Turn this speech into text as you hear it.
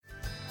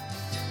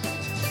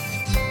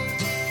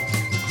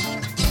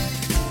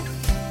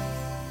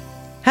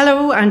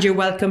Hello, and you're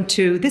welcome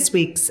to this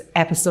week's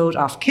episode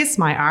of Kiss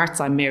My Arts.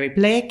 I'm Mary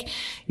Blake.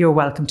 You're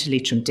welcome to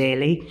Leitrim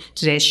Daily.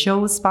 Today's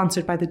show is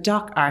sponsored by the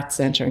Dock Arts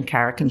Centre in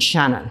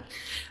Carrick-on-Shannon.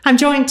 I'm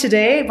joined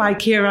today by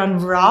Kieran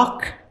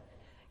Rock.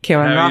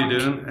 Kieran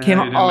Rock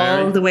came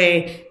all the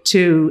way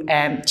to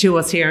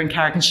us here in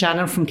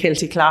Carrick-on-Shannon from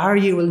Kilty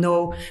Clogher. You will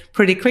know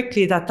pretty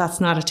quickly that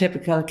that's not a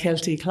typical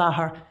Kilty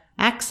Clogher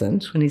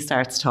accent when he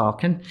starts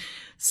talking.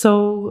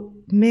 So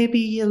maybe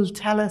you'll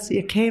tell us,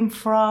 you came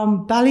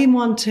from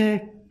Ballymun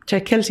to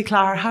Kilty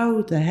Clogher.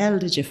 How the hell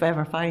did you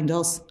ever find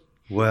us?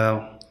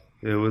 Well,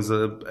 it's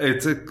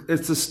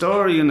a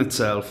story in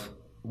itself.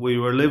 We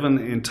were living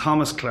in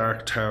Thomas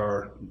Clark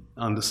Tower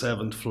on the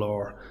 7th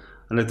floor,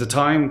 and at the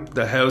time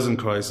the housing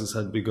crisis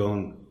had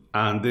begun,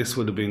 and this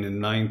would have been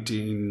in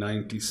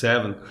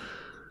 1997.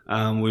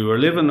 We were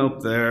living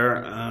up there,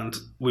 and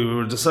we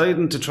were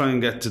deciding to try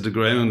and get to the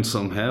ground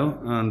somehow,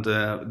 and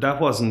that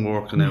wasn't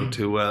working out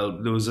too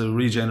well. There was a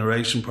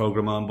regeneration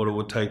program on, but it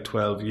would take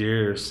 12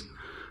 years.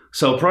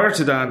 So prior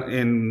to that,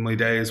 in my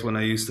days when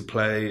I used to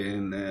play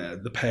in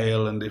the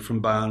Pale and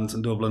different bands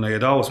in Dublin, I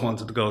had always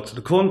wanted to go to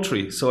the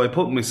country. So I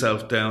put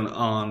myself down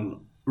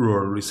on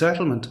rural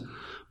resettlement.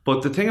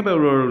 But the thing about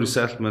rural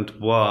resettlement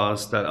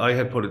was that I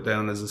had put it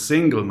down as a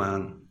single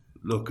man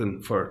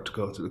looking to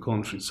go to the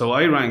country. So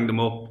I rang them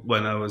up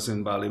when I was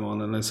in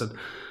Ballymun and I said,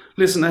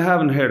 listen, I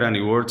haven't heard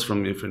any words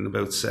from you for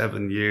about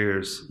 7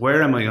 years.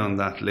 Where am I on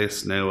that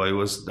list now? I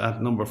was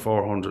at number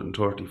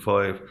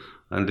 435,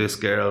 and this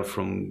girl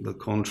from the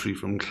country,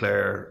 from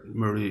Clare,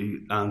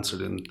 Marie,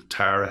 answered in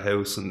Tara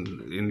House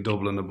in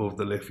Dublin above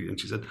the Liffey, and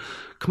she said,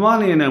 come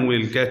on in and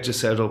we'll get you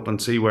set up and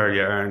see where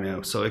you are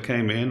now. So I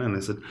came in and I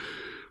said,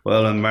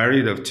 well, I'm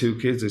married, I have 2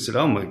 kids. I said,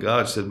 oh my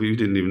God. She said, we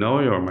didn't even know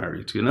you were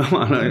married, you know.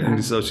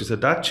 And so she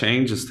said, that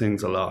changes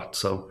things a lot.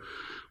 So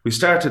we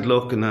started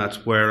looking at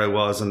where I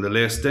was on the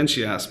list. Then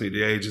she asked me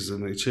the ages of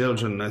my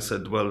children. And I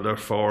said, well, they're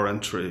 4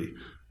 and 3.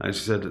 And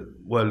she said,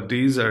 well,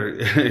 these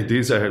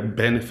are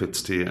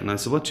benefits to you. And I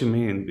said, what do you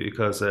mean?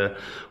 Because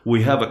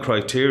we have a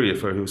criteria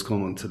for who's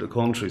coming to the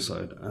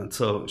countryside. And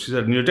so she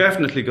said, and you're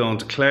definitely going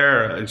to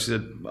Clare. And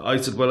I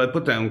said, well, I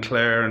put down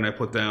Clare and I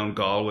put down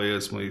Galway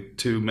as my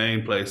 2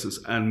 main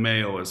places and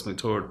Mayo as my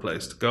 3rd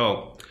place to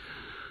go.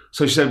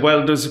 So she said,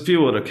 well, there's a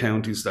few other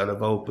counties that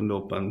have opened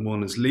up, and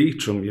one is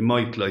Leitrim. You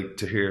might like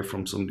to hear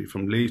from somebody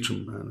from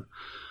Leitrim. And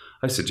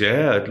I said,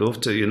 yeah, I'd love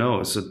to,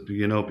 I said,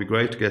 it'd be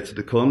great to get to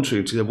the country.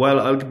 And she said, well,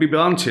 I'll be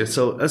on to you.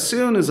 So as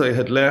soon as I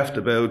had left,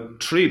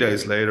 about 3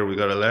 days later, we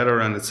got a letter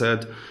and it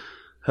said,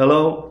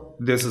 hello,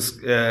 this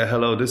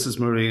is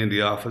Marie in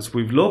the office.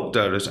 We've looked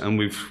at it and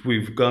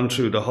we've gone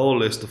through the whole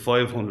list of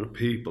 500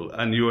 people,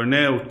 and you are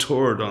now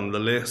 3rd on the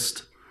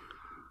list.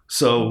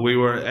 So we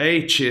were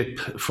a chip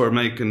for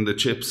making the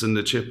chips in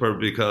the chipper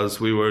because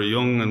we were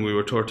young and we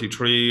were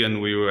 33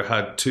 and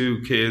had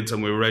 2 kids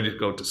and we were ready to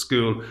go to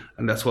school,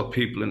 and that's what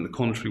people in the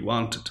country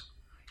wanted,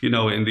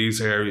 in these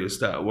areas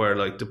that were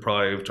like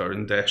deprived or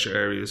in dash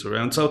areas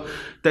around. So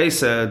they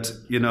said,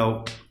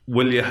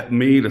 will you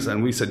meet us?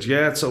 And we said,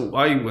 yeah. So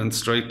I went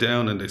straight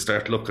down and they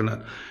started looking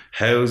at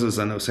houses,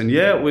 and I was saying,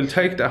 yeah, we'll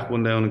take that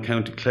one down in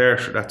County Clare.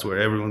 Sure, that's where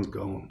everyone's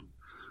going.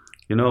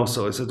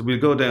 So I said, we'll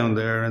go down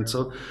there. And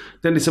so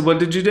then they said, well,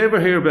 did you ever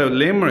hear about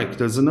Limerick?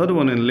 There's another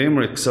one in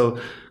Limerick.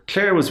 So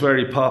Clare was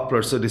very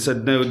popular. So they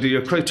said, no, do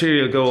your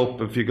criteria go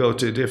up if you go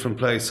to a different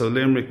place? So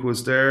Limerick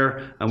was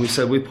there. And we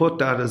said, we put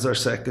that as our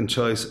 2nd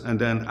choice. And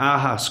then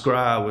Aha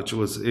Scra, which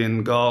was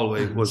in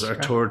Galway, was our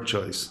 3rd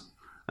choice.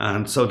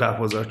 And so that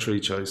was our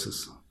 3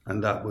 choices.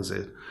 And that was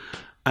it.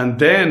 And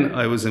then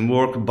I was in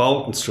work in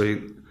Bolton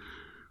Street,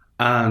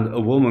 and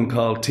a woman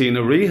called Tina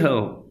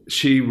Rehill,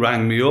 she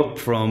rang me up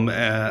from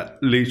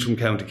Leitrim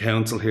County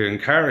Council here in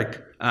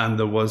Carrick, and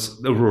there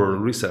was a rural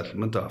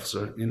resettlement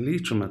officer in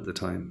Leitrim at the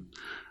time,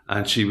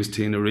 and she was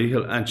Tina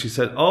Rehill, and she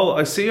said, oh,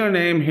 I see your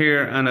name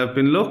here, and I've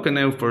been looking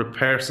out for a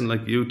person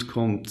like you to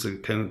come to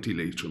County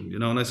Leitrim,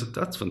 and I said,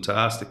 that's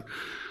fantastic.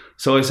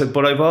 So I said,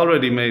 but I've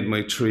already made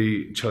my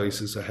 3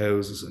 choices of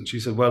houses. And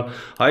she said, well,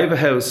 I have a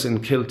house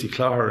in Kilty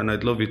Clogher and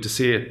I'd love you to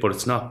see it, but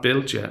it's not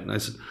built yet. And I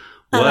said,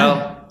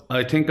 well,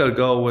 I think I'll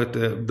go with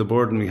the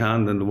bird in my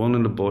hand and the one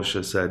in the bush.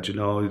 I said,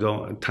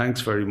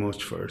 thanks very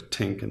much for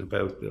thinking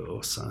about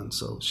us. And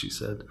so she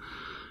said,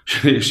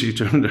 she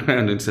turned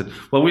around and said,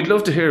 well, we'd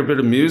love to hear a bit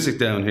of music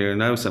down here.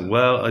 And I was saying,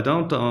 well, I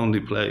don't only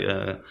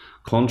play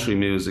country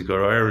music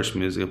or Irish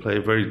music. I play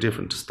a very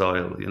different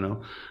style,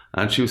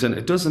 And she was saying,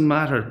 it doesn't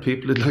matter.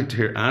 People would like to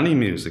hear any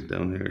music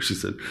down here, she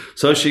said.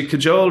 So she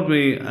cajoled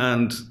me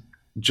and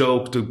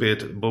joked a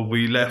bit, but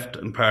we left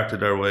and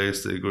parted our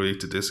ways to agree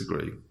to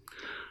disagree.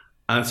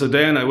 And so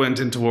then I went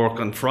into work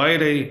on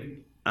Friday,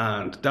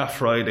 and that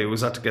Friday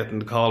was after getting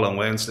the call on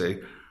Wednesday.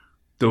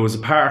 There was a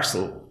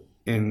parcel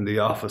in the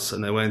office,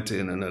 and I went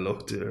in and I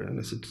looked there and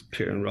I said,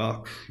 Kieran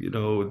Rock,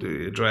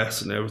 the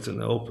address and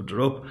everything. I opened it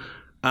up,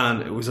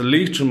 and it was a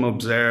Leitrim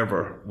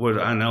Observer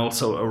and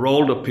also a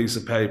rolled up piece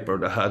of paper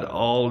that had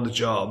all the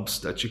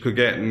jobs that you could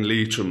get in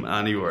Leitrim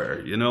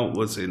anywhere,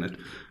 was in it.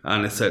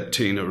 And it said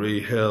Tina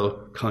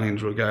Rehill, kind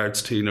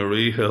regards Tina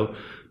Rehill,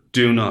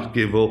 do not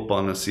give up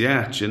on us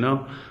yet, you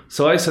know.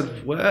 So I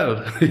said,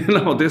 well, you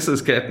know, this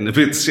is getting a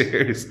bit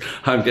serious.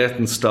 I'm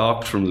getting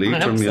stalked from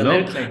Leitrim, you know.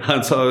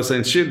 And so I was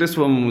saying, shit, this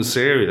woman was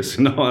serious,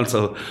 you know. And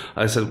so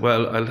I said,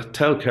 well, I'll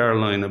tell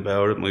Caroline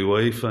about it, my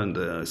wife. And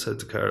I said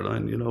to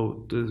Caroline, you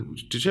know,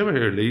 did you ever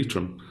hear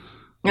Leitrim?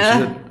 And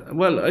she said,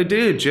 well, I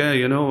did, yeah,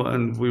 you know.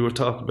 And we were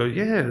talking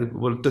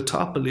about, the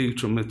top of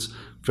Leitrim, it's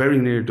very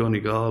near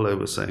Donegal, I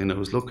was saying. I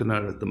was looking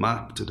at the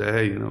map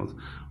today, you know.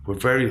 We're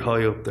very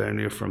high up there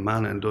near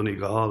Fermanagh and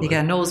Donegal. You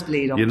get a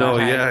nosebleed up there. You know,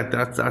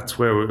 that's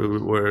where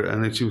we're.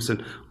 And then she was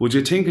saying, would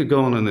you think of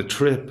going on a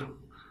trip?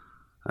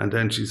 And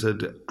then she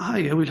said,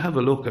 yeah, we'll have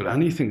a look at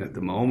anything at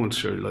the moment,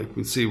 sure, like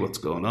we'll see what's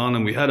going on.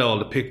 And we had all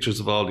the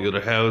pictures of all the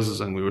other houses,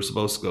 and we were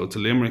supposed to go to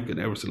Limerick and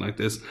everything like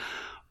this.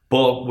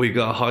 But we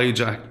got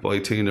hijacked by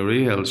Tina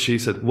Riel. She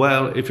said,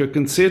 well, if you're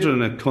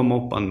considering it, come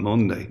up on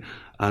Monday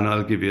and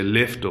I'll give you a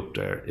lift up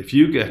there. If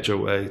you get your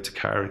way to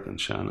Carrick and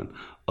Shannon,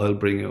 I'll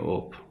bring you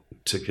up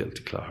to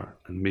Kilty Clogher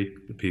and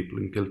meet the people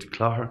in Kilty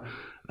Clogher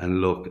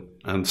and look.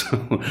 And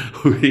so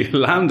we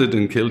landed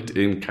in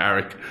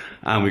Carrick,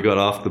 and we got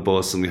off the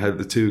bus, and we had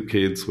the 2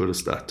 kids with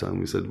us that time.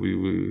 We said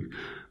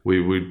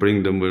we'd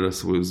bring them with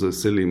us. It was a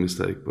silly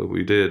mistake, but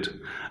we did.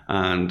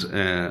 And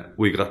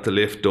we got the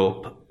lift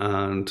up,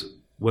 and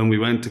when we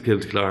went to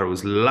Kilty Clogher, it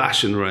was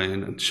lashing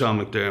rain, and Sean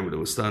McDermott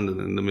was standing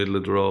in the middle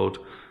of the road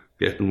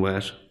getting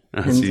wet,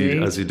 as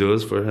he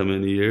does for how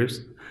many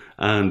years.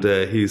 And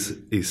he's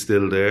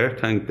still there,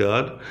 thank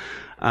God.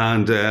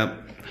 And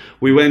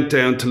we went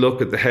down to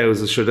look at the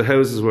houses. Sure, the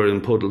houses were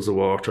in puddles of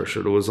water.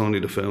 Sure, there was only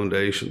the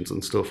foundations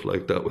and stuff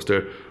like that was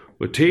there.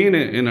 But Tina,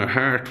 in her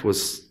heart,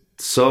 was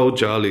so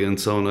jolly and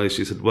so nice.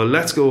 She said, well,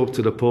 let's go up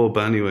to the pub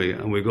anyway,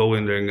 and we'll go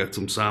in there and get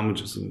some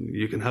sandwiches, and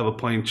you can have a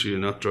pint so you're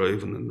not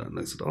driving and that. And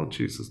I said, oh,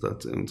 Jesus,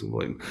 that sounds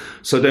inviting.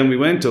 So then we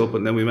went up,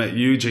 and then we met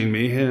Eugene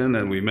Meehan,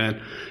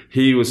 and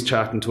he was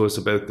chatting to us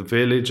about the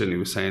village, and he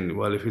was saying,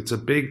 well, if it's a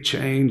big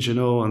change, you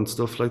know, and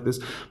stuff like this.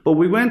 But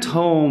we went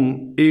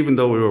home, even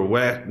though we were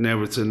wet and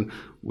everything,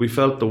 we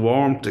felt the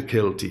warmth of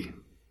Kilty.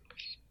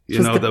 You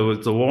know, there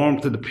was the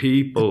warmth of the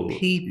people.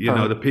 You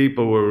know, the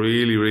people were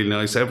really, really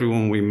nice.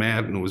 Everyone we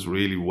met and was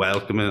really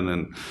welcoming.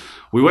 And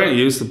we weren't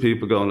used to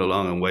people going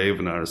along and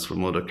waving at us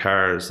from other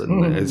cars.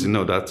 And as you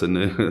know, that's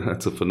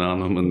a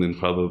phenomenon in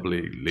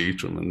probably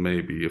Leitrim and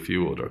maybe a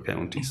few other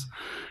counties.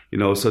 You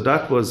know, so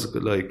that was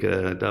like,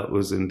 that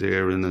was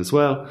endearing as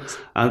well.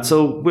 And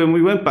so when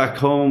we went back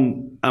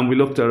home and we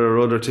looked at our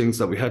other things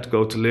that we had to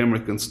go to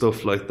Limerick and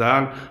stuff like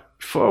that,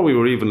 before we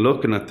were even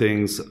looking at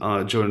things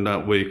during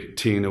that week,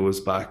 Tina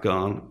was back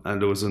on,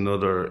 and there was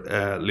another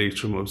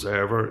Leitrim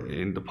Observer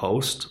in the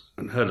post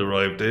and had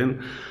arrived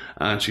in,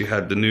 and she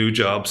had the new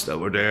jobs that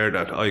were there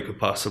that I could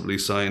possibly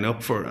sign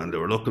up for, and they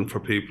were looking for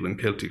people in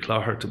Kilty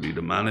Clogher to be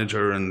the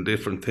manager and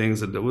different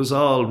things, and it was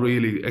all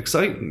really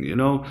exciting, you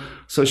know.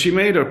 So she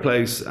made her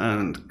place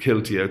and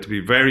Kilty out to be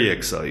very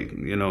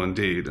exciting, you know,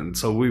 indeed. And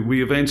so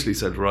we eventually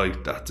said,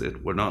 right, that's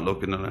it. We're not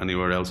looking at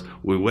anywhere else.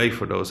 We'll wait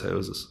for those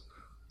houses.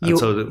 You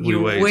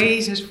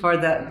waited for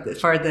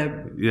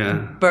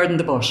the bird in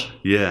the bush.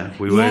 Yeah,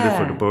 we waited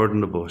for the bird in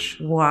the bush.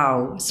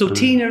 Wow. So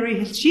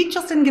Tina, she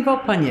just didn't give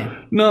up on you?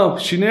 No,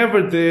 she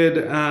never did.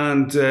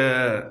 And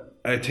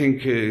I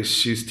think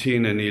she's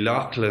Tina Ní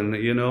Lachlan,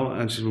 you know,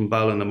 and she's from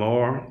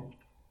Ballinamore.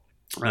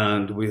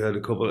 And we had a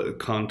couple of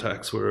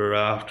contacts with her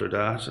after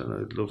that, and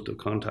I'd love to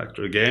contact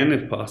her again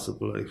if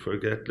possible. I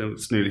forget,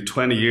 it's nearly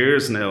 20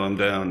 years now I'm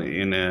down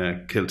in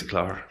Kilty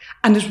Clogher.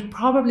 And it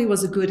probably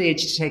was a good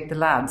age to take the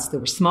lads. They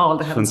were small,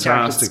 they hadn't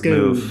started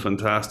school.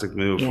 Fantastic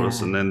move for us.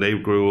 And then they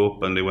grew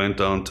up and they went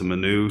on to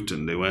Maynooth,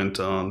 and they went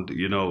on,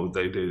 you know,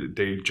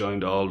 they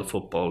joined all the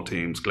football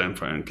teams,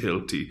 Glenfarne,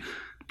 Kilty,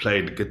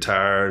 played the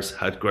guitars,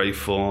 had great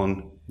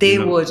fun. They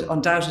would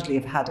undoubtedly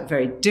have had a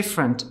very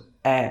different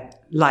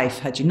life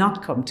had you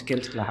not come to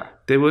Kilty Clogher.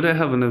 They would have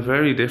having a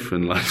very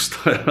different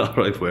lifestyle, all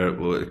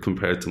right,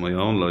 compared to my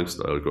own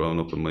lifestyle growing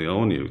up in my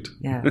own youth.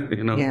 Yeah,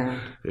 you know,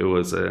 it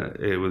was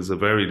a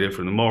very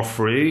different, more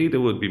free. They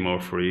would be more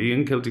free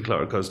in Kilty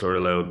Clogher because they're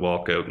allowed to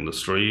walk out in the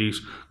street,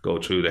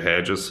 go through the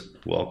hedges,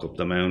 walk up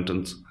the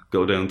mountains,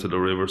 go down to the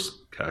rivers,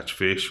 catch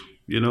fish,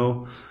 you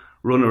know,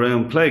 run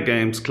around, play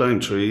games, climb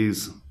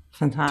trees.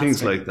 Fantastic.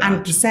 Things like that.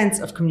 And the sense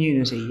of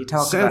community you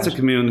talk about. Sense of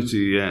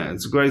community, yeah.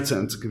 It's a great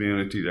sense of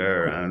community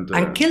there. And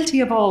Kilty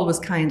have always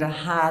kind of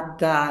had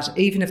that,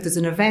 even if there's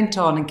an event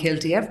on in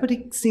Kilty,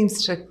 everybody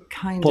seems to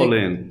kind pull of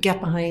in, get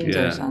behind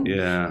it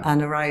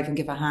and arrive and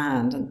give a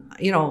hand. And,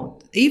 you know,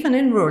 even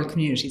in rural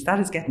communities,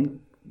 that is getting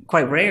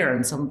quite rare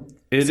in some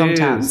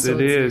towns. It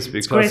is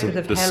because of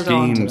the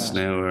schemes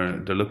now.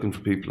 They're looking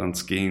for people on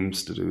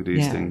schemes to do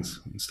these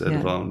things instead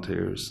of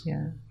volunteers.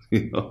 Yeah.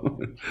 You know?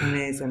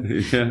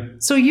 Amazing. Yeah.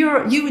 So you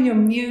and your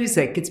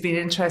music, it's been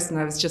interesting.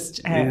 I was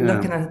just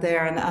looking at it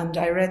there, and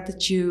I read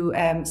that you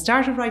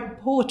started writing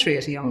poetry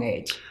at a young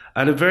age.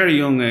 at a very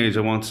young age,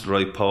 I wanted to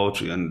write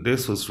poetry, and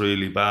this was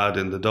really bad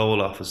in the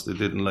Dole office. They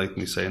didn't like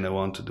me saying I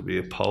wanted to be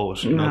a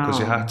poet, you know, because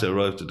you had to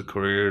arrive to the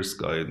careers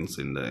guidance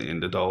in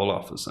the Dole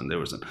office, and they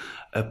were saying,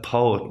 a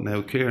poet.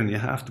 Now, Kieran, you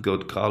have to go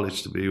to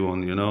college to be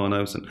one, you know. And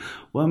I was saying,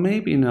 well,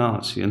 maybe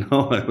not, you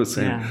know. I was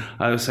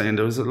saying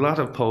there was a lot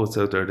of poets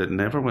out there that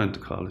never went to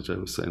college. I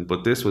was saying,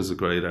 but this was a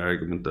great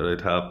argument that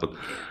I'd have, but.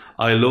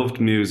 I loved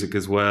music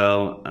as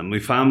well, and my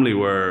family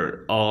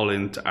were all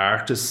into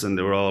artists, and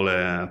they were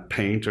all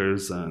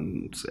painters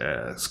and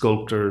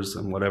sculptors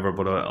and whatever,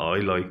 but I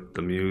liked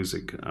the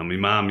music, and my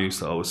mum used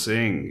to always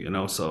sing, you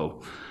know,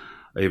 so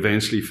I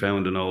eventually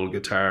found an old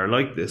guitar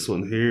like this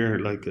one here,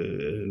 like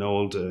an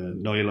old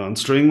nylon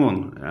string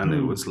one, and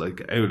it was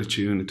like out of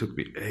tune. It took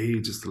me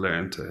ages to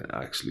learn to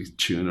actually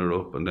tune her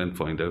up, and then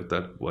find out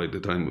that by the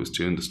time it was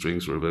tuned, the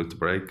strings were about to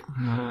break.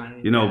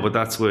 You know, but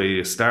that's where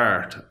you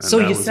start. And so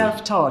you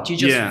self-taught, you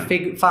just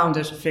figured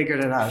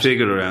it out.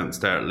 Figured it out and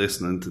started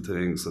listening to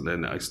things, and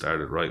then I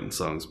started writing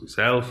songs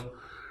myself.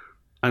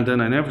 And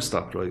then I never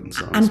stopped writing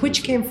songs. And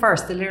which came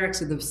first, the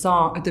lyrics or the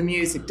song, the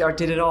music, or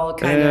did it all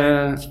kind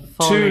of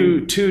fall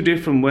two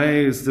different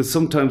ways.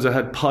 Sometimes I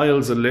had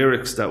piles of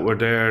lyrics that were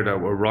there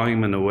that were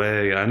rhyming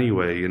away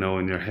anyway, you know,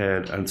 in your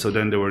head. And so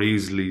then they were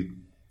easily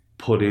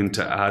put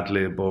into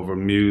ad-lib over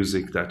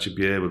music that you'd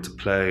be able to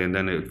play, and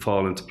then it would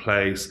fall into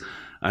place.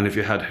 And if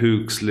you had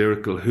hooks,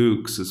 lyrical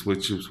hooks,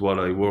 which is what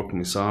I work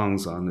my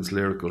songs on, is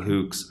lyrical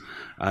hooks.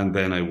 And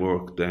then I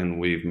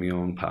weave my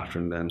own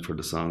pattern then for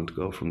the song to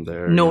go from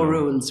there. No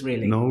rules,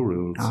 really. No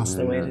rules. That's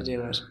the way to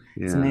do it.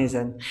 It's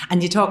amazing.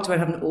 And you talked about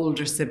having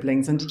older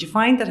siblings. And did you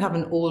find that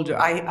having older...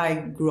 I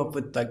grew up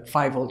with like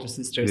 5 older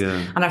sisters.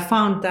 Yeah. And I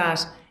found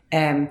that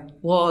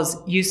was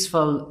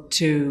useful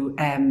to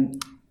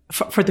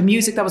for the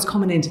music that was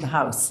coming into the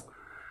house.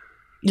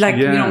 Like,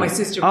 you know, my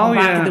sister come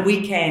back at the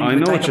weekend. I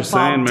know what you're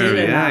saying,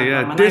 Mary. And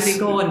I'd be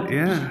going,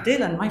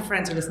 Dylan, my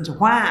friends are listening to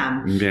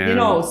Wham. Yeah. You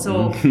know,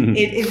 so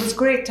it was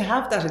great to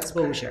have that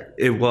exposure.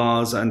 It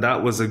was, and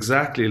that was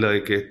exactly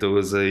like it. There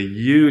was a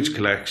huge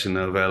collection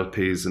of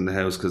LPs in the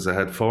house because I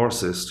had 4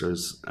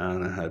 sisters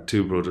and I had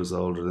 2 brothers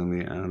older than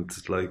me, and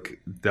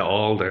like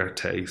all their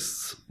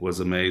tastes was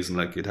amazing.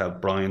 Like you'd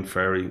have Brian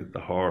Ferry,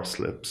 the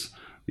Horslips.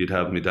 You'd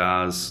have my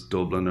dad's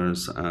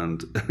Dubliners,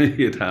 and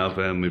you'd have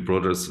my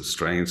brother's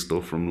strange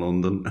stuff from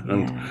London,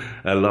 and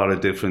a lot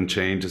of different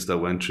changes that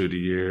went through the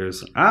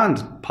years,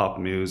 and pop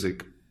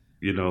music,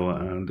 you know,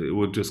 and it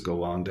would just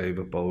go on,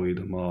 David Bowie,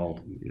 them all,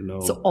 you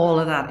know. So all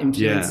of that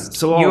influenced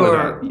so all of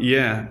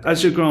that,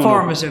 as you're growing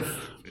formative. Up,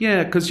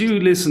 because you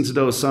listen to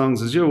those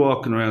songs as you're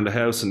walking around the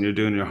house and you're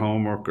doing your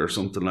homework or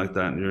something like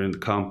that, and you're in the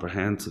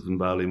comprehensive in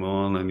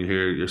Ballymun, and you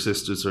hear your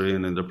sisters are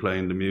in and they're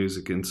playing the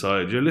music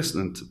inside. You're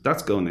listening to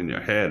that's going in your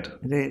head.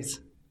 It is.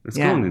 It's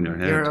going in your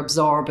head. You're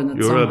absorbing it.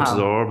 You're somehow.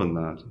 Absorbing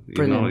that.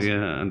 Brilliant. You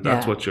know, and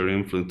that's what your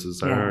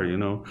influences are. You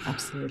know,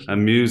 absolutely.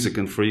 And music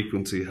and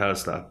frequency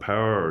has that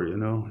power. You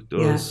know, it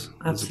does.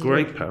 It's a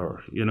great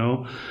power. You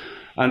know.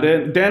 And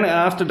then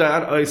after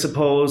that, I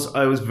suppose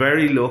I was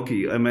very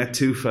lucky. I met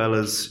 2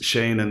 fellas,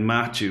 Shane and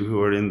Matthew, who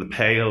were in the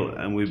Pale,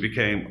 and we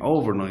became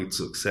overnight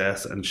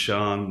success, and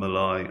Sean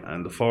Malloy,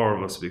 and the 4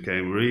 of us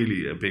became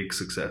really a big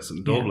success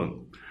in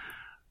Dublin.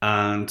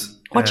 And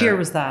what year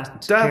was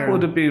that? That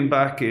would have been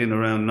back in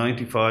around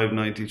 95,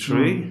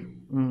 93.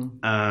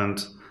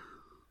 And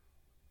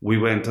we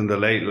went on the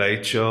Late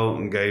Late Show,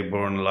 and Gay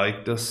Byrne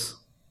liked us.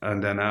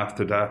 And then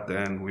after that,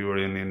 then we were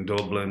in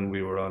Dublin,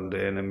 we were on the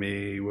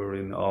NME, we were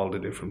in all the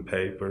different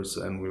papers,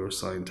 and we were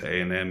signed to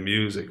A&M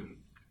Music.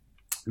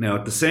 Now,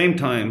 at the same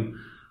time,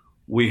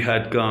 we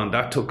had gone,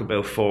 that took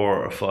about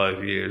 4 or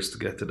 5 years to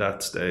get to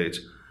that stage.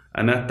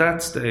 And at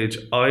that stage,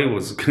 I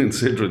was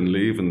considering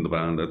leaving the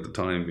band at the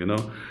time, you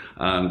know.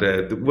 And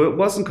it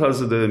wasn't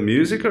because of the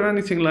music or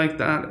anything like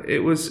that. It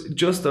was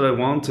just that I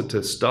wanted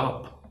to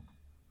stop.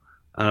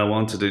 And I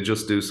wanted to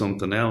just do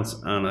something else.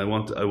 And I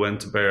went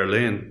to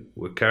Berlin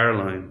with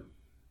Caroline,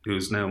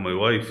 who's now my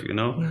wife, you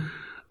know. Yeah.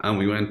 And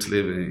we went to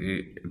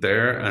live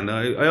there. And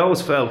I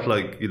always felt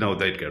like, you know,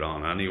 they'd get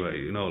on anyway,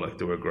 you know, like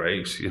they were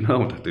great, you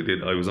know, that they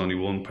did. I was only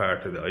one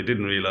part of it. I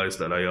didn't realise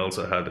that I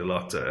also had a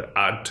lot to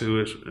add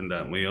to it, and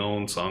that my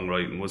own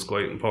songwriting was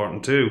quite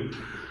important too.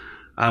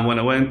 And when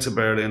I went to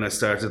Berlin, I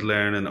started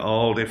learning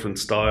all different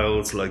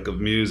styles like of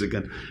music,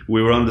 and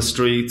we were on the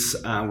streets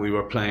and we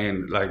were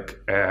playing like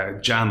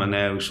jamming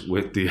out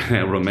with the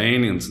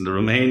Romanians, and the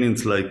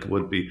Romanians like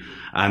would be,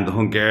 and the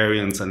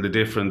Hungarians, and the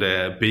different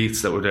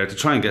beats that were there to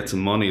try and get some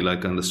money.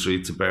 Like on the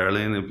streets of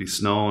Berlin, it'd be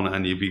snowing,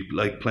 and you'd be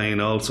like playing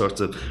all sorts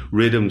of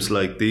rhythms,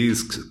 like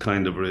these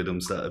kind of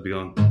rhythms that would be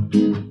on.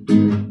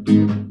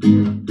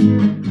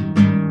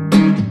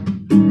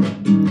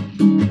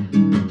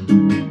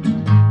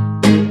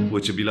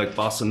 Which would be like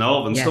bossa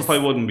nova and stuff I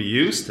wouldn't be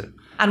used to.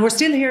 And we're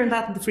still hearing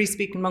that in the Free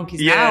Speaking Monkeys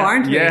now,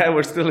 aren't we? Yeah,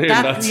 we're still hearing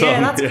that song. Yeah,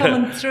 that's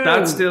coming through.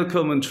 That's still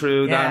coming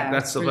through. Yeah,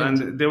 that stuff.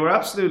 And they were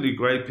absolutely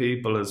great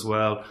people as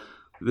well.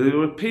 There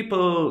were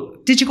people.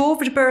 Did you go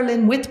over to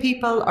Berlin with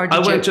people, or did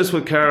I went just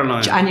with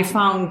Caroline, and you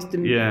found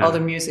the other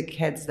music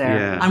heads there?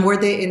 Yeah. And were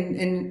they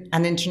in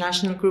an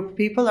international group of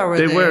people, or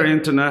they were an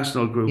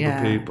international group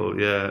of people?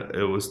 Yeah,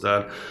 it was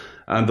that.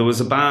 And there was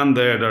a band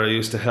there that I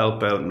used to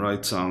help out and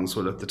write songs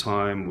with at the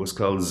time. It was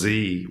called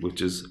Z,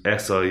 which is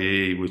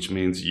SIE, which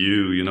means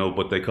you know,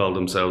 but they called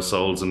themselves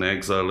Souls in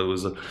Exile. It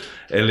was a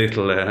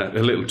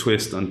little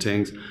twist on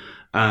things.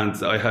 And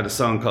I had a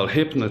song called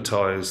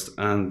Hypnotized,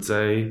 and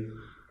they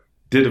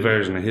did a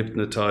version of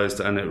Hypnotized,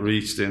 and it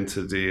reached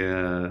into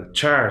the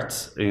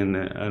charts and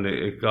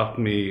it got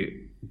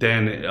me.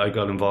 Then I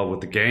got involved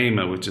with the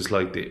GEMA, which is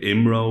like the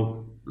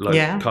IMRO,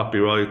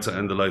 copyrights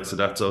and the likes of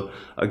that. So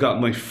I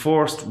got my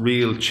first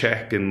real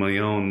check in my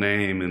own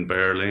name in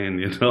Berlin,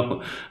 you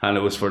know, and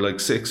it was for like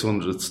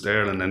 600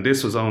 sterling, and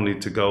this was only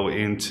to go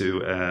into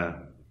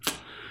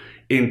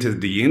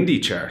the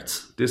indie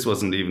charts. This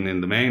wasn't even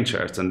in the main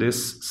charts, and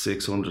this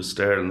 600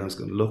 sterling, I was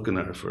looking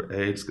at it for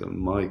ages,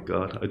 going, my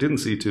God, I didn't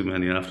see too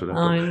many after that.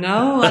 I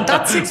know, and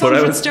that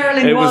 600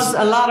 sterling was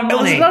a lot of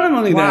money. It was a lot of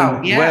money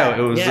then. Yeah. Wow,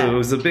 it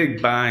was a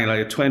big bang,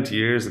 like 20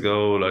 years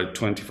ago, like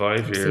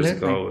 25 years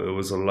ago, it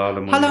was a lot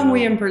of money. How long were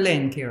you in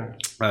Berlin, Ciarán?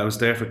 I was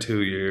there for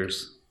 2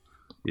 years.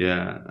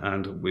 Yeah,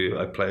 and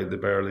I played the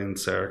Berlin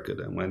circuit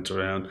and went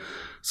around.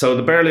 So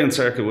the Berlin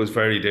circuit was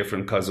very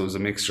different because it was a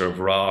mixture of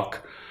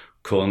rock,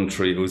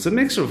 country. It was a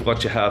mixture of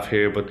what you have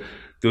here, but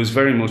there was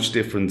very much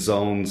different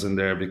zones in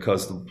there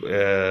because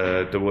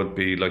there would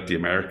be like the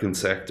American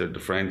sector, the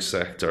French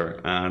sector,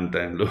 and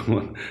then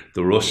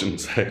the Russian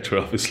sector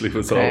obviously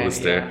was always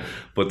there.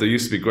 But there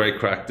used to be great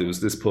crack. There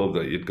was this pub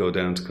that you'd go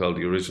down to called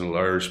the Original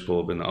Irish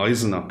Pub in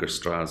Eisenacher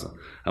Straße.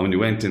 And when you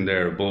went in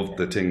there above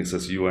the thing, it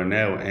says, you are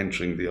now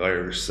entering the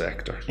Irish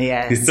sector.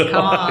 Yes, you know?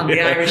 Come on, the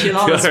Irish, you'll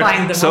always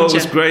find them. So it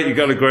was great. You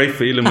got a great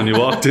feeling when you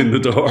walked in the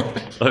door.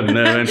 I'm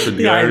now entering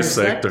the Irish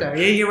sector.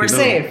 Yeah, you were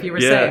safe. You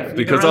were safe.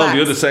 Because all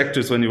the other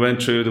sectors, when you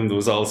went through them, there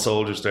was all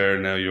soldiers there.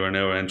 Now you are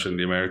now entering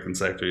the American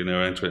sector. You're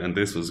now entering, and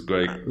this was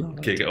great.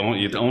 Kick.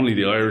 Only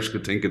the Irish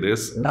could think of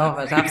this. Love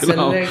it,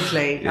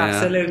 absolutely, you know?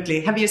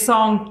 Absolutely. Have you a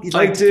song you'd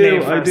like to play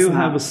for us? I do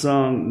have a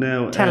song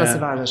now. Tell us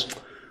about it.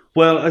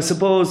 Well, I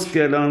suppose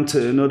get on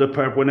to another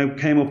part. When I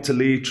came up to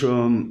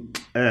Leitrim,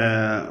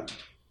 well,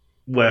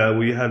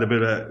 we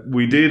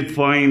did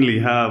finally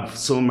have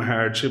some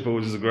hardship. It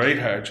was a great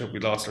hardship. We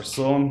lost our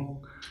son,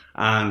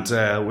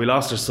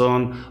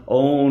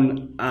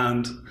 Owen,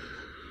 and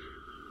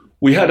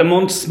we had a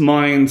month's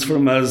minds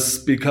from us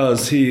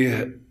because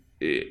I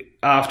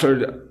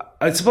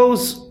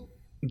suppose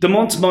the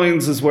Month's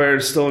Minds is where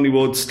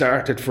Stonywood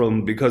started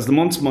from, because the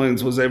Month's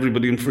Minds was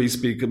everybody in Free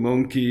Speaking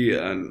Monkey,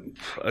 and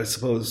I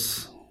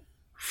suppose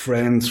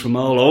friends from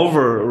all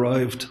over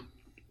arrived.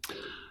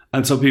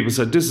 And so people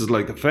said, this is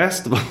like a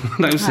festival.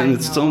 And I was saying,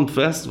 it's some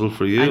festival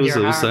for you, as I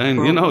was saying,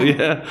 broken. You know,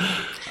 yeah.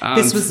 And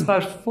this was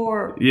about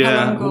how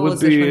long ago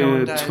was it when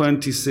Owen died?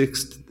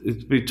 26th,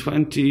 it'd be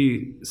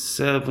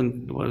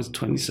 2017,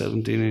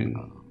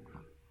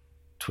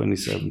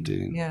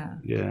 2017. Yeah.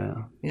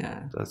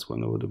 That's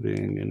when it would have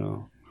been, you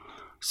know.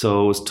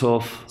 So it was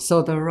tough.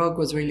 So the rug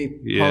was really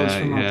pulled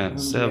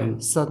from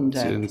sudden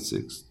death.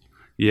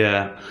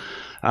 Yeah.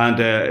 And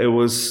it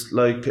was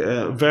like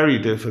a very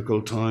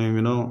difficult time,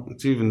 you know.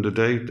 It's even the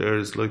date there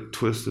is like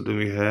twisted in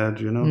my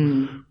head, you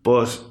know.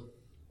 But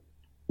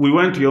we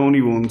weren't the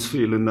only ones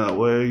feeling that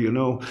way, you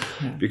know,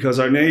 because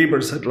our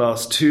neighbours had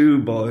lost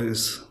 2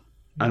 boys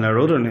and our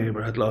other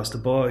neighbour had lost a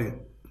boy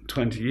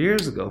 20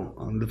 years ago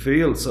on the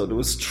field. So there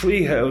was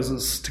 3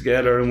 houses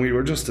together and we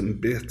were just in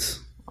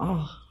bits.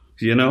 Oh.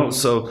 You know,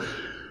 so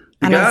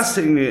the gas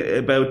thing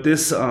about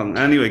this song,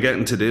 anyway,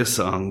 getting to this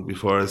song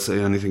before I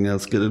say anything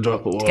else, get a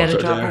drop of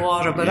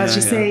water. But as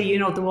you say, you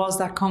know, there was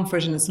that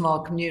comfort in a small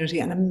community,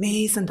 and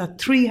amazing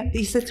that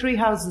you said 3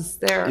 houses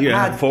there.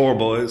 Yeah, had 4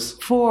 boys.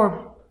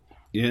 4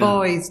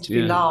 boys to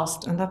be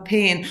lost, and that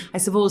pain, I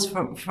suppose,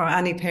 for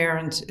any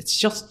parent, it's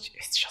just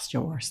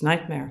your worst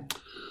nightmare.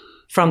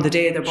 From the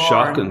day they're born,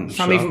 shocking.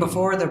 Even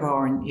before they're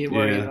born, you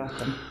worry about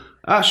them.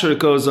 Sure, it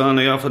goes on.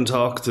 I often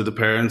talk to the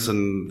parents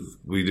and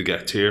we do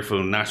get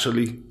tearful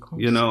naturally,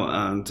 you know,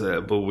 and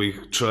but we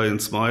try and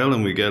smile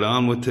and we get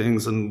on with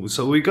things. And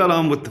so we got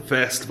on with the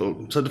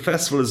festival. So the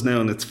festival is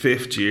now in its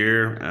 5th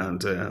year,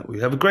 and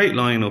we have a great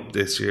lineup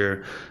this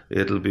year.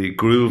 It'll be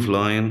Groove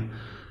Lion.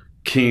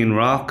 Keen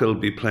Rock will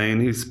be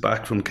playing. He's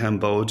back from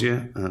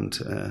Cambodia, and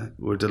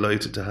we're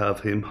delighted to have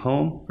him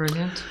home.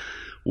 Brilliant.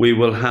 We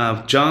will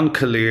have John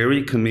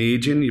Calleary,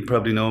 comedian. You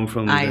probably know him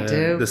from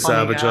the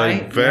Savage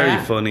Eye. Very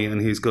funny, and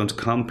he's going to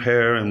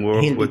compare and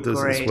work with us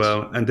as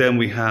well. And then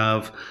we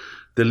have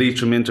the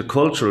Leitrim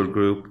Intercultural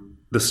Group,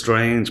 the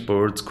Strange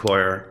Birds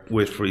Choir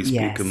with Free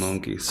Speaking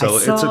Monkey. So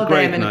it's a great night. I saw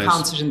them in a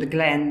concert in the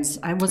Glens.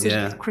 Was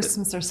it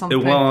Christmas or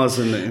something? It was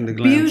in the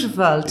Glens.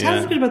 Beautiful. Tell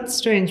us a bit about the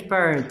Strange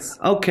Birds.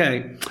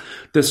 Okay.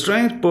 The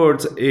Strange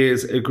Birds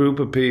is a group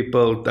of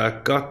people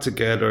that got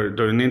together.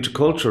 They're an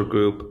intercultural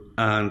group.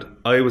 And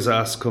I was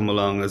asked to come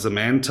along as a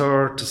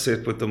mentor to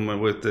sit with them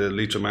with the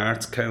Leitrim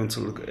Arts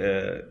Council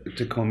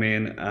to come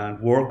in and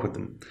work with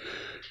them.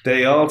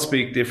 they all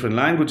speak different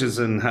languages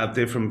and have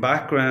different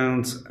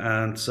backgrounds.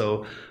 And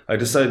so I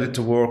decided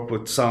to work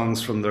with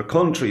songs from their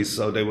countries.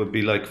 So they would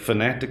be like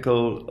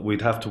phonetical.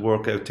 We'd have to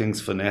work out things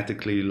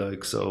phonetically.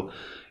 Like, so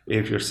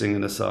if you're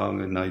singing a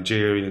song in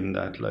Nigerian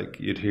that like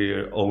you'd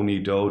hear Oni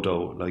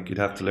Dodo, like you'd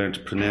have to learn to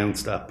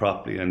pronounce that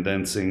properly and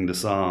then sing the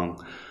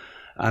song.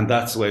 And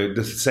that's why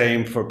the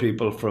same for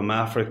people from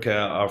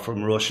Africa or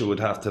from Russia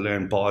would have to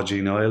learn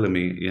Baji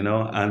Noilami, you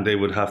know, and they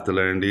would have to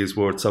learn these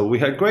words. So we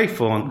had great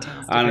fun.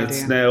 Fantastic and idea.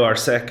 It's now our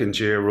second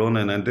year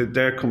running, and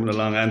they're coming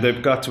along, and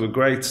they've got to a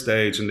great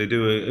stage, and they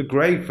do a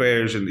great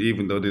version,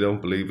 even though they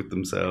don't believe it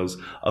themselves,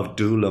 of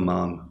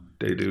Dulaman.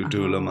 They do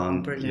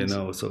Dulaman, brilliant. you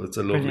know, so it's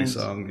a lovely Brilliant.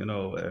 song, you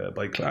know,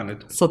 by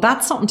Clannad. So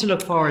that's something to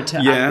look forward to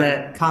at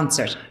the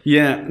concert.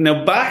 Yeah.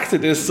 Now back to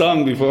this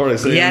song before I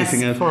say Yes,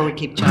 anything else. before we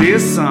keep chatting.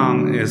 This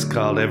song is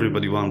called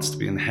Everybody Wants to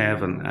Be in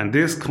Heaven, and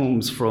this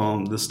comes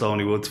from the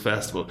Stony Woods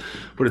Festival.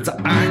 But it's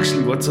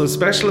actually, what's so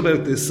special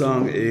about this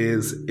song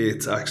is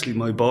it's actually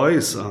my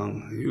boy's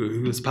song,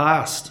 who has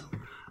passed.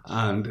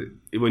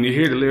 And when you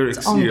hear the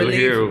lyrics, you'll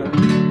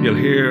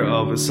hear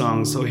of his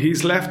song. So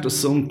he's left us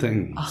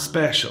something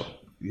special,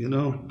 you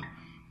know.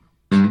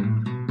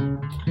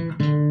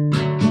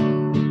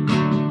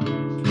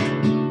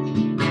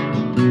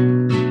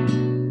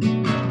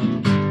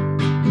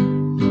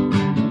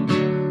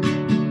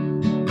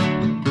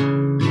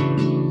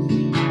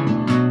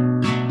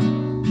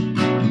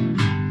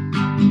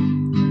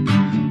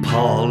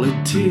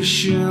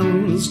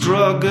 Politicians,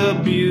 drug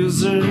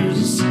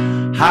abusers,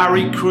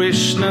 Hare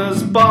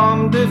Krishnas,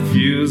 bomb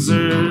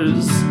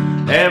diffusers.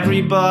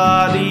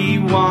 Everybody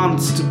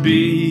wants to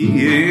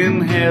be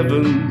in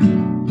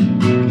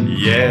heaven.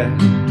 Yeah.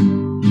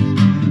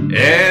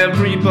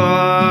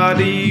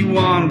 Everybody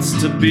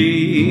wants to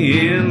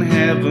be in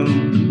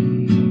heaven.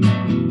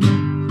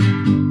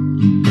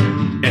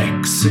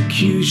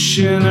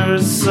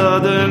 Executioners,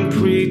 southern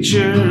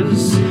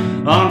preachers,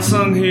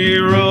 unsung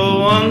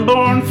hero,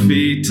 unborn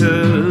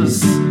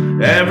fetus.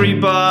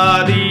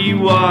 Everybody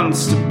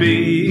wants to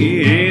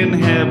be in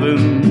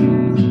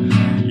heaven.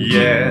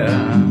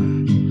 Yeah.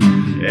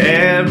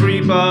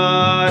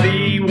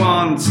 Everybody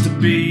wants to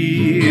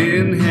be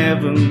in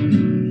heaven.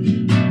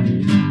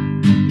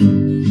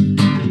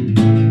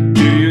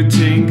 Do you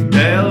think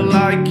they'll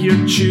like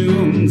your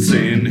tunes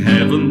in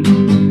heaven?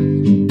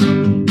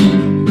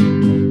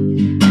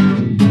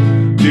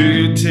 Do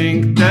you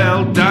think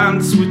they'll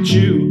dance with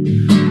you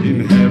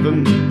in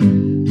heaven?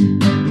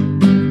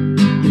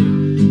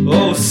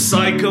 Oh,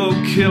 psycho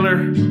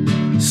killer,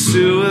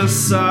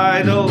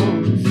 suicidal,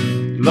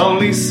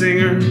 lonely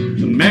singer,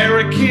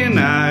 American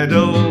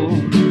Idol,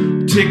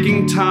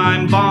 ticking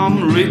time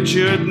bomb,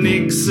 Richard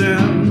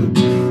Nixon,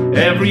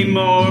 every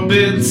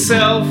morbid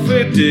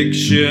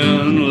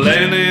self-addiction,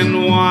 Lenin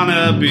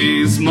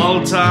wannabes,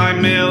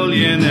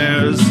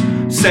 multi-millionaires,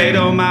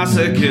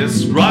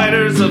 sadomasochists,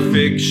 writers of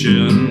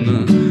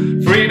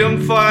fiction,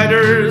 freedom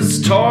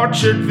fighters,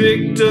 tortured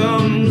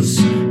victims,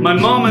 my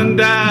mom and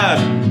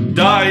dad,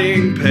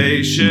 dying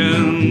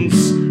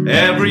patients.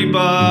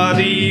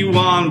 Everybody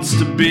wants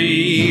to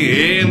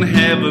be in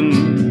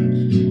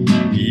heaven.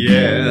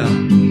 Yeah.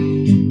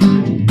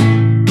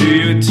 Do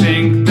you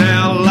think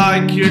they'll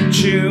like your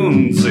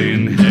tunes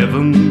in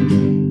heaven?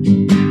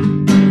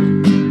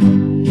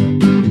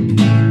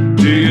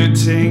 Do you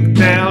think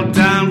they'll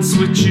dance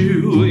with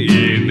you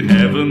in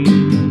heaven?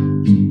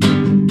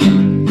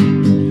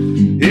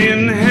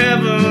 In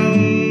heaven,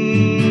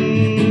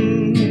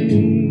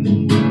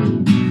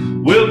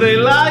 will they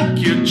like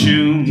your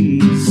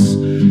tunes?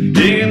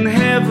 In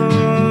heaven,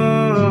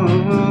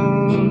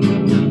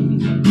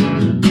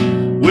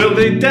 will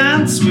they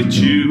dance with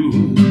you?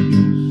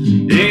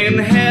 In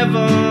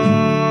heaven,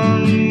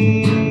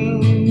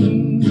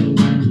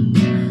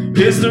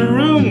 is there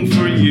room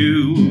for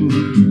you?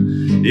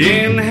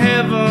 In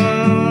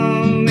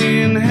heaven,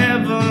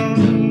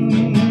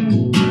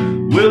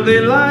 will they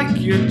like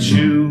your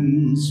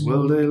tunes?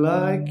 Will they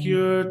like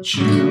your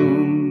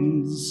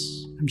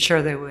tunes? I'm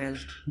sure they will.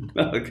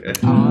 Okay.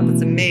 Oh,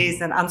 that's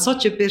amazing. And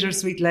such a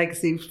bittersweet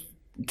legacy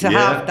to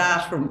have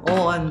that from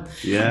Owen.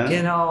 Yeah.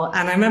 You know,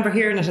 and I remember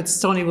hearing it at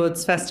Stony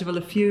Woods Festival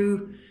a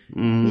few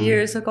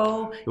years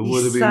ago. It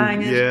would have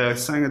been, yeah, I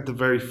sang it the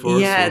very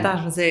first Yeah, one.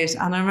 that was it.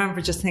 And I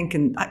remember just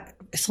thinking,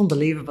 it's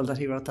unbelievable that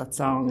he wrote that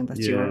song and that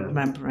you were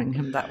remembering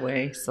him that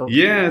way. So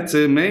yeah, it's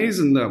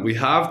amazing that we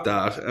have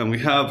that, and we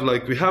have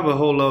a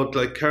whole lot.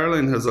 Like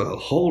Caroline has a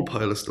whole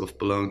pile of stuff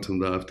belonging to him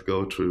that I have to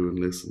go through and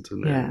listen to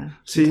now. Yeah,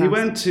 see, fantastic. he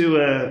went to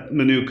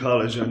Maynooth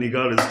College and he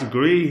got his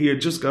degree. He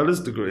had just got his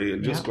degree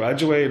and just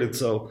graduated.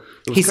 So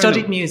he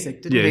studied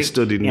music, didn't he? Yeah, he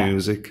studied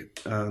music,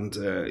 and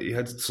he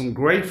had some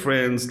great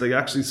friends. They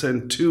actually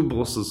sent 2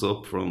 buses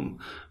up from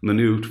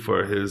Maynooth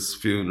for his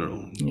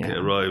funeral. Yeah. He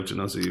arrived, you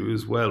know, so he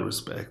was well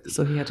respected.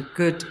 So he had a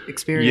good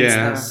experience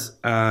there. Yes,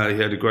 he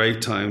had a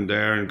great time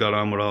there and got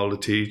on with all the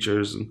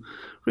teachers and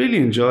really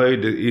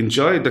enjoyed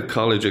the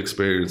college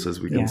experience, as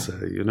we can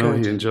say. You know,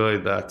 good. He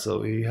enjoyed that.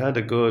 So he had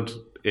a good,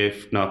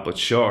 if not but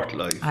short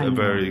life, a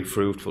very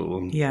fruitful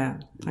one. Yeah,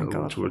 thank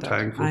God. Which we're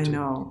thankful I to.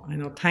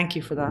 know. Thank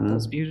you for that. That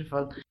was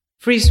beautiful.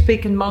 Free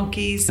Speaking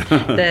Monkeys,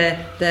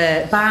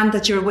 the band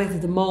that you're with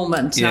at the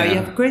moment. Now you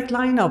have a great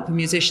lineup of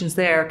musicians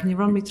there. Can you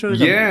run me through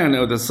them? Yeah,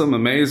 no, there's some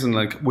amazing.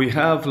 Like we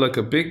have like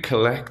a big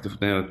collective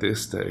now at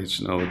this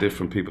stage. You know,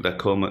 different people that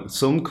come.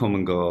 Some come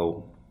and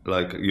go.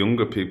 Like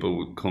younger people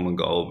would come and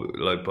go.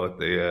 Like, but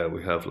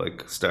we have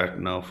like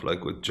starting off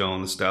like with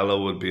Joan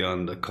Estella would be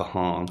on the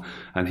cajon,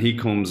 and he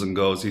comes and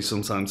goes. He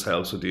sometimes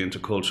helps with the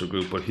intercultural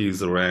group, but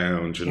he's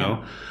around. You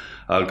know.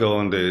 I'll go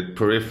on the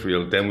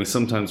peripheral. Then we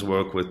sometimes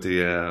work with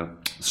the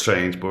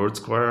Strange Birds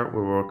Choir.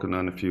 We're working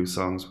on a few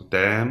songs with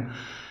them.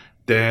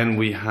 Then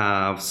we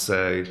have,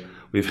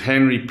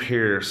 Henry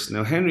Pierce.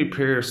 Now, Henry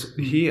Pierce,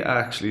 he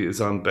actually is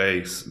on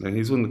bass. Now,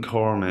 he's one of the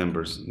core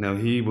members. Now,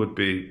 he would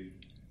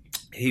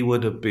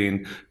have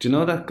been, do you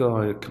know that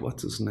guy,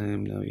 what's his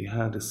name now? He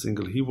had a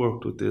single, he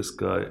worked with this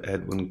guy,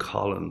 Edwyn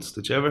Collins.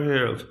 Did you ever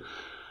hear of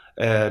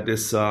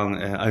this song,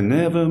 I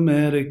never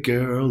met a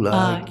girl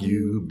like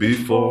you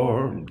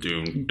before.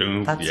 Doom,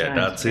 doom.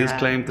 That's his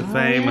claim to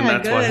fame, and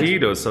that's what he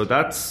does. So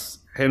that's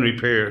Henry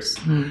Pierce.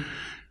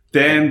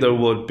 Then there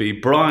would be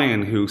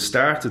Brian, who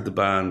started the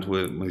band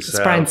with myself. It's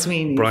Brian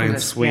Sweeney. Brian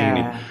Sweeney.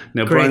 Yeah.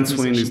 Now, Brian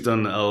Sweeney's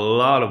done a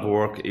lot of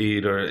work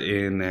either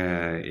in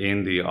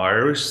the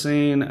Irish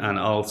scene and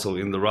also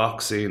in the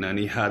rock scene, and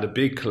he had a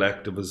big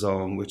collective of his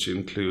own, which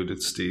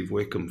included Steve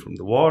Wickham from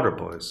the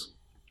Waterboys.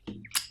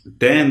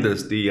 Then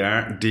there's Dee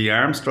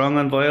Armstrong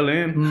on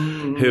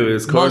violin, who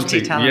is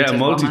currently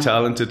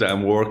multi-talented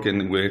and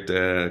working with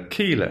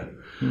Keela.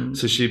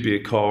 So she'd be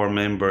a core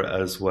member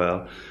as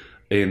well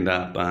in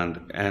that band.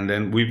 And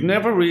then we've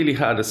never really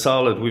had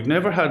we've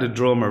never had a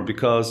drummer,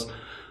 because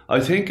I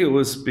think it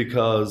was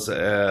because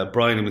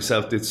Brian and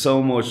myself did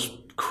so much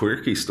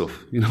quirky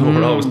stuff. You know,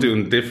 we're always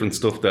doing different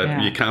stuff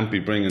that you can't be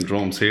bringing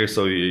drums here.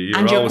 So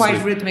you're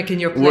quite rhythmic in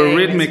your playing. We're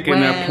rhythmic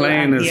in our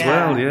playing as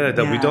well.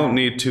 We don't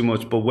need too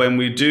much. But when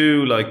we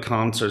do like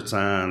concerts,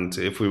 and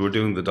if we were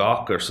doing the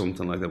Dock or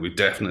something like that, we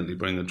definitely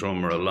bring a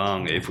drummer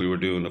along. If we were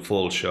doing a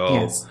full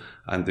show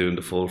and doing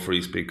the full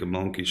Free Speaking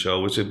Monkey show,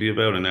 which would be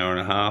about an hour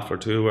and a half or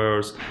 2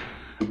 hours.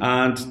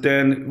 And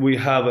then we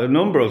have a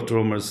number of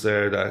drummers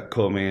there that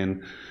come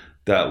in.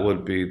 That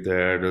would be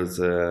there.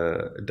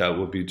 That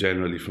would be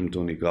generally from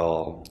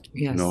Donegal.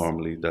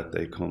 Normally that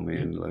they come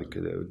in, like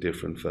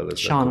different fellas.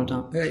 Sean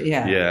O'Donnell.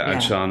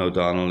 And Sean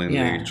O'Donnell in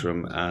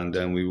Leitrim. And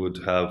then we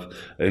would have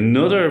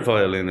another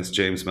violinist,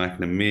 James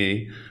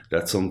McNamee,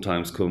 that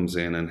sometimes comes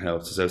in and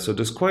helps us out. So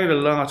there's quite a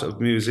lot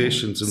of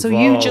musicians involved. So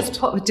you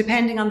just,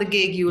 depending on the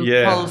gig, you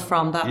will pull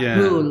from that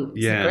pool.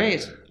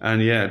 Great.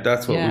 And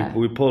that's what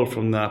we pull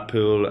from that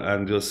pool,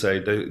 and just say,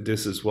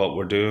 this is what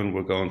we're doing.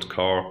 We're going to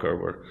Cork, or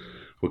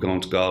we're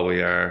going to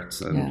Galway Arts,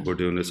 and we're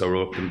doing this, or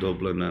we're up in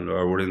Dublin,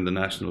 or we're in the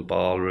National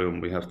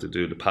Ballroom. We have to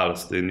do the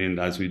Palestinian,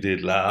 as we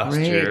did last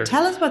year.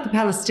 Tell us about the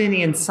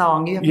Palestinian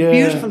song. You have a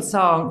beautiful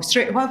song.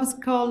 What was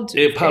it called?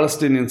 A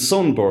Palestinian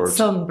Sunbird.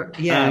 Sunbird,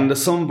 And the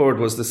sunbird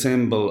was the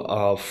symbol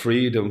of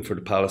freedom for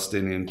the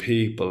Palestinian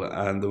people.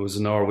 And there was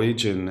a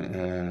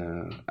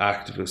Norwegian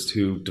activist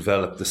who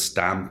developed the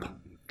stamp,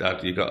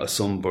 that you got a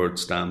sunbird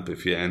stamp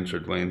if you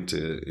went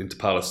into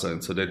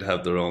Palestine, so they'd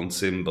have their own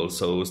symbol.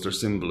 So it was their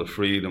symbol of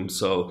freedom.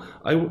 So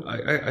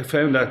I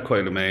found that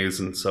quite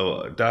amazing.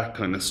 So that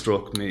kind of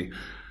struck me.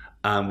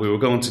 And we were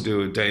going to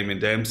do a Damien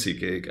Dempsey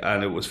gig,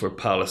 and it was for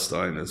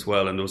Palestine as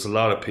well. And there was a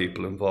lot of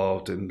people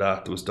involved in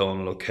that. There was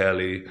Donald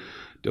O'Kelly,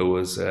 there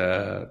was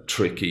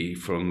Tricky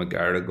from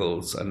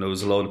McGarrigles, and there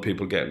was a lot of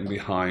people getting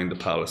behind the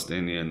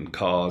Palestinian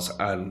cause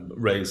and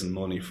raising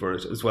money for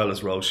it, as well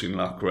as Roisin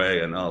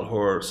Lochray and all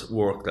her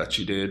work that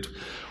she did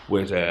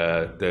with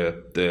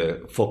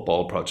the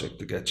football project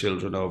to get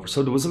children over.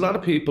 So there was a lot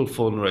of people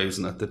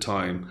fundraising at the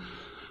time.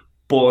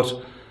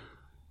 But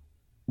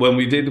when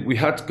we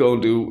had to go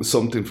and do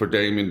something for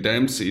Damien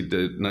Dempsey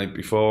the night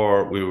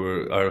before,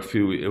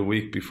 a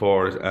week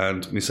before,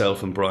 and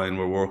myself and Brian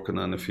were working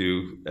on a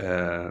few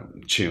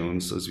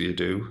tunes, as we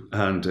do.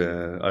 And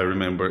I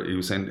remember he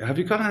was saying, have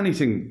you got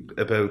anything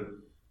about,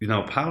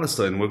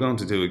 Palestine? We're going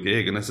to do a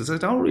gig. And I said, I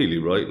don't really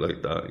write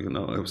like that.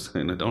 I was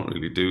saying, I don't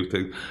really do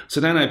things.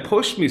 So then I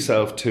pushed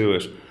myself to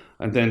it.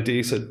 And then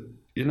Dee said,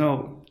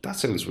 that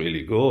sounds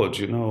really good,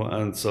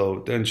 and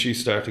so then she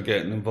started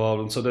getting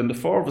involved, and so then the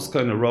four of us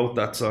kind of wrote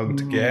that song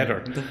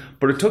together.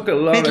 But it took a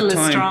lot of time. Fiddle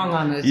is strong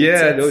on it.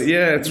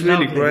 It's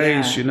really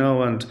great,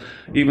 and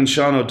even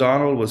Sean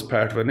O'Donnell was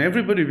part of it, and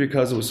everybody,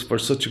 because it was for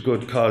such a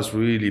good cause,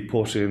 really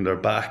put in their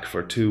back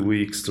for 2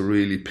 weeks to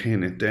really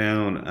pin it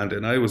down. And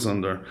then I was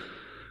under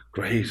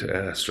great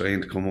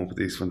strain to come up with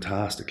these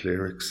fantastic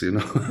lyrics,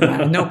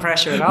 no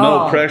pressure at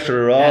all. No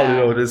pressure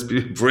at all, this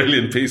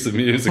brilliant piece of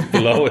music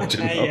below it,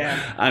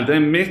 And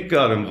then Mick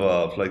got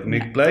involved,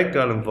 Mick Blake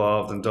got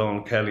involved, and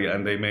Donald Kelly,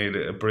 and they made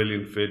a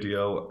brilliant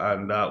video,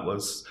 and that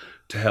was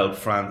to help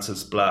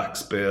Francis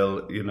Black's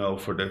bill, you know,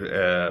 for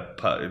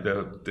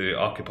the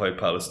occupied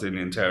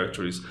Palestinian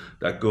territories,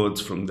 that goods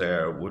from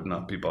there would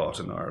not be bought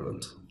in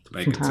Ireland, to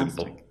make it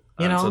simple.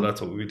 And so that's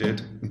what we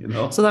did, you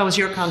know. So that was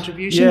your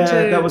contribution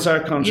that was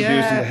our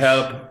contribution to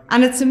help.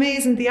 And it's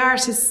amazing, the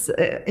artists'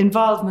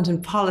 involvement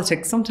in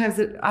politics. Sometimes,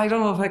 I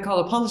don't know if I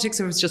call it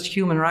politics or it's just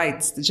human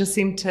rights. They just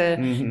seem to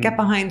get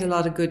behind a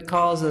lot of good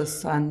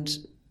causes and...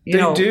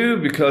 They do,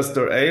 because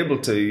they're able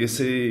to. You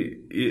see,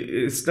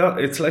 it's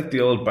like the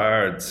old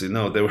bards, you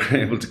know, they were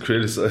able to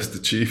criticise the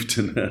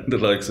chieftain and the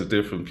likes of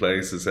different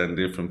places and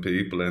different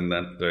people, and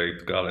that they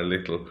got a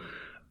little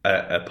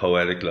a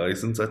poetic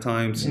license at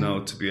times, you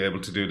know, to be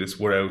able to do this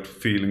without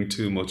feeling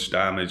too much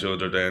damage,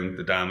 other than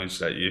the damage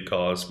that you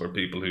cause for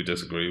people who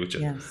disagree with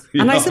you. Yes.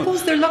 And I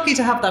suppose they're lucky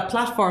to have that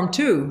platform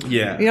too.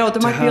 Yeah. You know,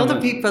 there might be other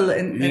people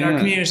in our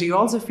community who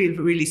also feel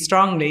really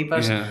strongly,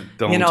 but,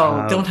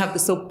 don't have the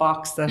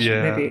soapbox that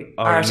maybe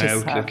artists have.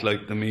 Or an outlet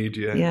like the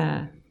media.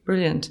 Yeah.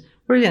 Brilliant.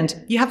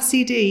 You have a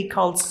CD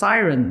called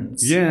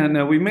Sirens. Yeah,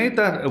 now we made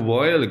that a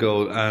while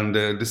ago, and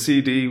the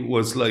CD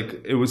was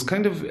like, it was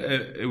kind of,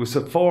 it was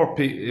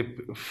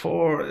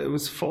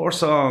four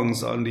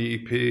songs on the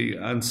EP,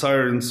 and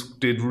Sirens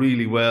did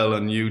really well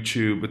on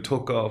YouTube. It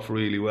took off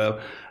really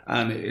well,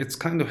 and it's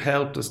kind of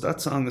helped us.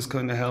 That song has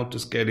kind of helped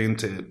us get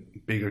into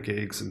bigger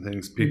gigs and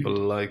things. People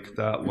like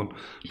that one,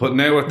 but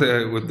now with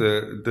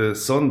the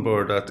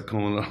Sunbird that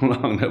coming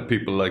along, now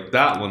people like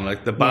that one,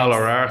 like the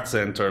Ballard Arts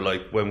Centre.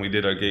 Like when we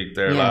did our gig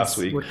there last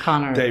week with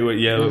Conor,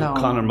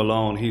 Conor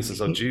Malone, he says,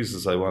 "Oh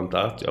Jesus, I want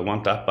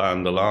that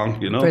band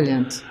along," you know.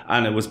 Brilliant.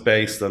 And it was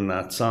based on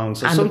that song.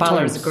 So and the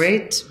Ballard's a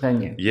great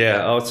venue.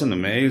 Yeah, it's an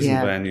amazing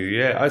venue.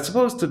 Yeah, I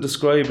suppose to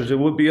describe it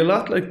would be a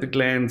lot like the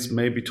Glens,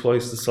 maybe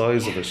twice the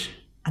size of it.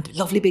 And a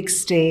lovely big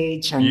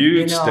stage. And,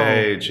 huge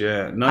stage,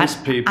 nice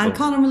people. And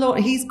Conor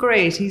Malone, he's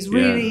great. He's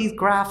really, he's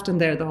grafting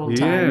there the whole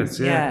time. Yes,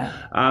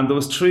 And there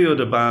was 3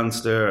 other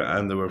bands there,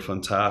 and they were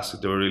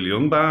fantastic. They were really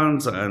young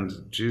bands, and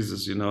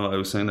Jesus, you know, I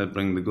was saying I'd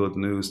bring the good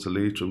news to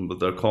Leitrim, but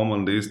they're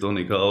coming. These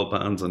Donegal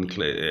bands and,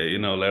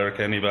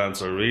 Letterkenny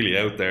bands are really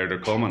out there. They're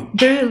coming.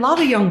 There are a lot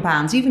of young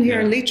bands, even here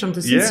in Leitrim.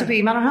 There seems to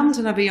be,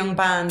 Manorhamilton have a young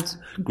band.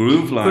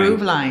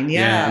 Grooveline,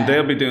 and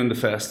they'll be doing the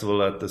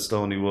festival at the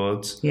Stony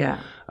Woods. Yeah.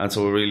 And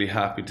so we're really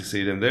happy to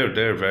see them.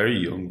 They're a very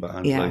young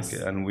band,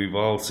 and we've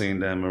all seen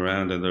them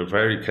around, and they're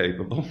very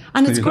capable.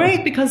 And it's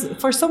great because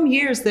for some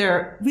years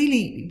there,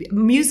 really,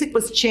 music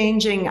was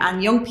changing,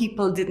 and young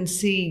people didn't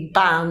see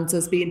bands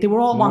as being. They were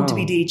all wanting to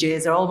be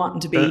DJs, they're all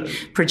wanting to be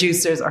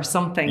producers or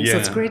something. Yeah. So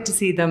it's great to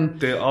see them.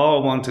 They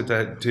all wanted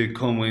to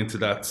come into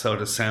that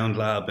sort of sound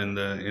lab in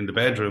the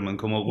bedroom and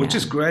come up, which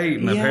is great.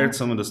 And I've heard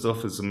some of the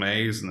stuff is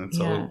amazing.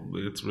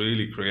 It's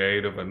really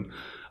creative, and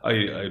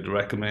I'd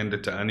recommend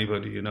it to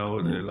anybody, you know.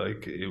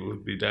 Like, it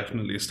would be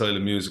definitely a style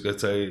of music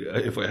I'd say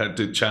if I had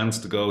the chance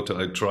to go to,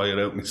 I'd try it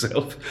out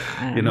myself.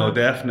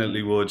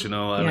 Definitely would, you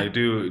know. And I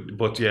do,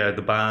 but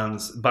the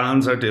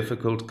bands are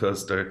difficult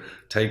because they're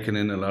taking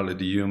in a lot of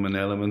the human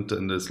element,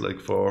 and there's like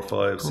 4,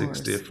 5, 6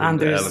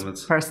 different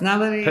elements.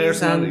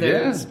 Personalities,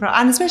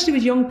 and especially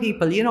with young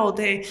people, you know,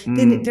 they're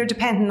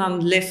dependent on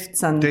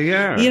lifts and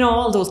you know,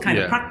 all those kind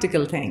of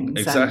practical things.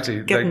 Exactly,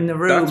 and getting in the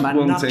room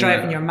and not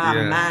driving your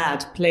man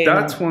mad playing.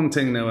 That's one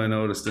thing now I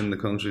noticed in the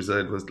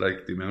countryside was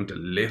like the amount of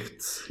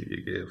lifts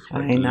you give.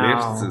 Like, I know.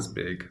 Lifts is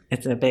big.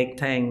 It's a big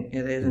thing.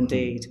 It is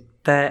indeed.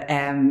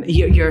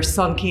 Your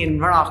son Cian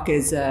Rock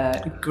is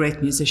a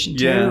great musician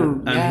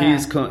too.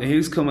 And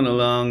he's coming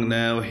along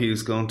now.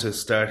 He's going to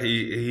start.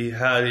 He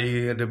had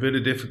a bit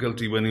of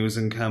difficulty when he was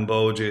in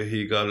Cambodia.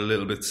 He got a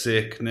little bit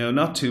sick. Now,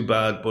 not too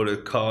bad, but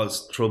it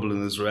caused trouble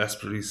in his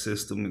respiratory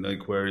system,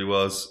 like where he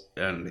was,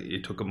 and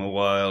it took him a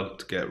while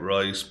to get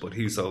right. But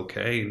he's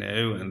okay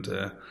now,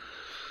 and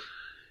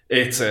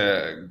it's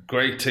a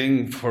great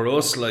thing for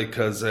us, like,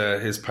 because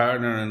his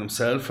partner and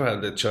himself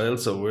had a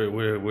child, so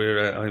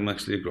we're I'm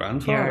actually a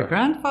grandfather. You're a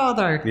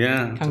grandfather.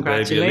 Yeah,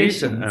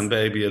 congratulations. And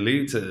baby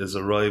Alita is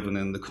arriving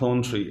in the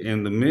country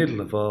in the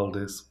middle of all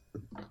this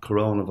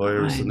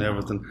coronavirus and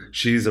everything.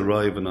 She's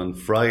arriving on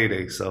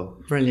Friday,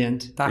 so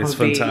brilliant. It's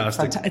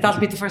fantastic. That'll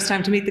be the first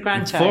time to meet the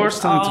grandchild.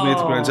 First time to meet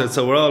the grandchild,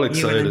 so we're all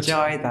excited. You will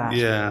enjoy that.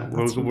 Yeah,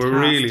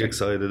 we're really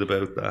excited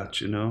about that,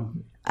 you know.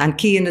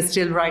 And Cian is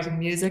still writing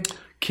music.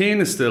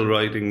 Cian is still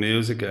writing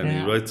music, and he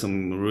writes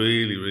some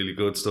really, really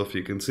good stuff.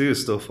 You can see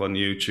his stuff on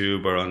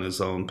YouTube or on his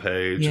own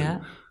page. Yeah.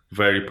 And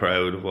very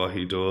proud of what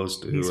he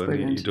does. He's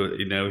brilliant.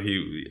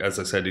 He as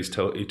I said, he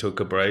took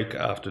a break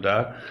after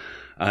that,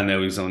 and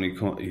now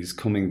he's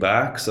coming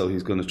back. So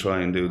he's going to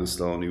try and do the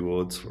Stony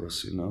Woods for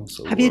us, you know.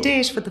 So have you a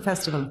date for the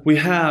festival? We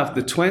have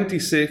the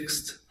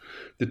 26th,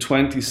 the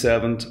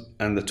 27th,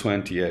 and the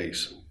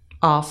 28th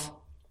of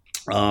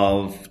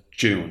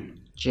June.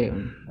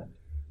 June.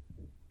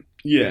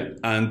 Yeah,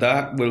 and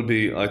that will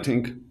be, I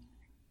think,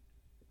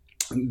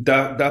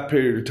 that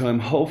period of time,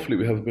 hopefully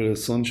we have a bit of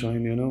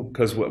sunshine, you know,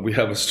 because we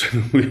have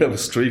a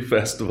street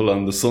festival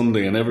on the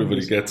Sunday, and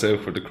everybody gets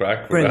out for the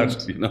crack for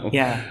that, you know.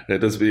 Yeah,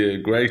 it'll be a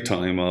great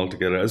time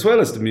altogether, as well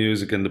as the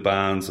music and the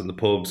bands and the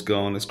pubs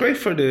going. It's great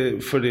for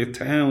the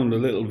town, the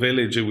little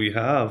village that we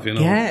have, you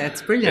know. Yeah,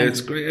 it's brilliant.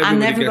 It's great,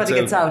 and everybody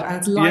gets out, and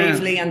it's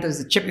lively, and there's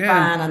a chip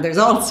van, and there's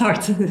all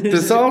sorts of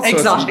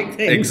exotic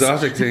things.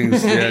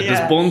 Yeah,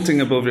 there's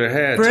bunting above your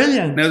head.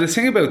 Brilliant. Now the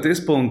thing about this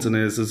bunting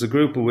is, there's a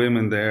group of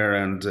women there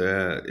and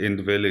in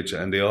the village,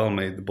 and they all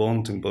made the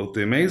bunting. But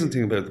the amazing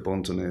thing about the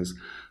bunting is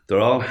they're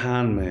all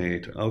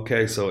handmade.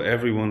 Okay, so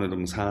every one of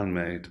them is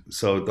handmade.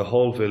 So the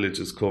whole village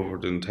is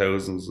covered in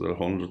thousands or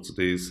hundreds of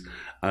these,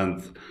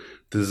 and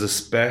there's a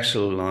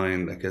special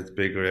line that gets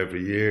bigger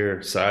every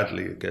year.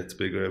 Sadly, it gets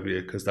bigger every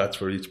year because that's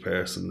for each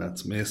person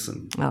that's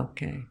missing.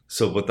 Okay.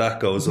 So, but that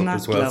goes up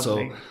as well.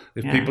 Lovely? So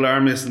if people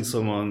are missing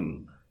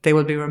someone, they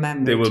will be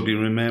remembered.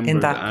 In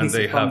that and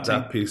they have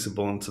that piece of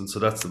bunting. So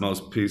that's the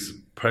most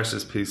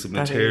precious piece of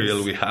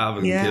material we have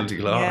in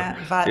Kiltyclogher.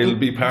 Yeah, it'll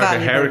be part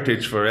of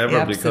heritage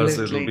forever, because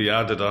it'll be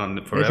added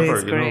on forever. It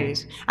is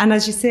great. Know. And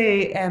as you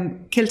say,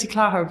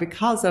 Kiltyclogher,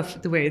 because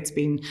of the way it's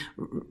been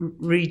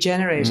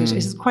regenerated,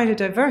 is quite a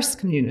diverse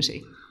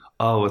community.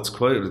 Oh, it's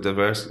quite a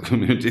diverse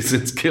community.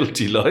 Since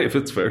Kilty Life,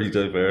 it's very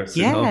diverse,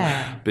 you know,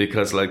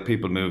 because like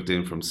people moved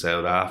in from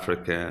South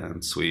Africa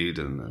and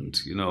Sweden and,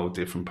 you know,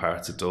 different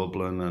parts of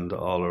Dublin and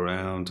all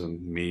around,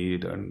 and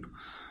Meath and,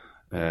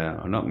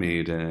 or not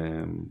Meath,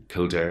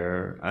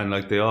 Kildare. And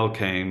like they all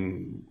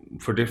came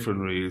for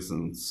different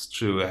reasons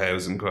through a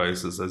housing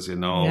crisis, as you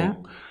know. Yeah.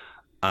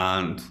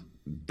 And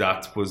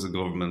that was a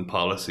government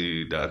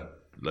policy that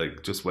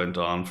like just went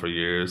on for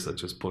years, that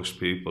just pushed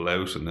people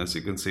out. And as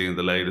you can see in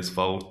the latest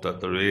vote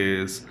that there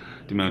is,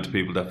 the amount of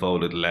people that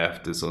voted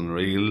left is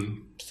unreal.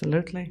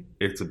 Absolutely.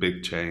 It's a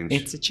big change.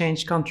 It's a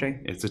changed country.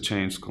 It's a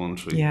changed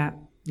country. Yeah.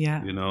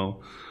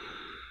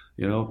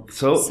 You know,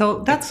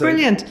 so that's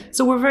brilliant.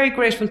 So we're very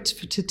grateful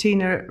to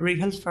Tina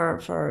Rehill for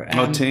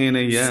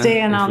Tina,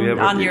 staying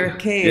on your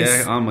case.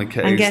 Yeah, on my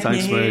case. And getting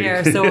Thanks, you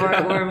here. So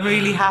we're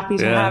really happy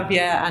to have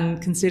you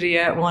and consider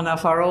you one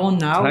of our own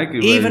now. Thank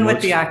you even very with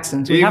much. the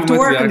accent. We have to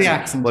work on the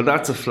accent. Well,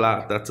 that's a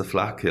flat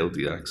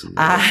Kilty accent.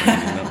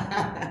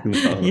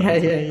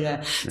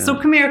 Yeah. So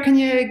come here, can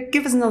you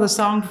give us another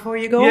song before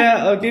you go?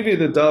 Yeah, I'll give you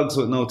the Dogs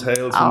with No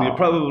Tails. And you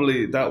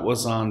probably, that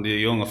was on the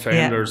Young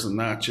Offenders and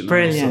that, you know.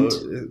 Brilliant.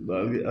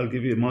 So I'll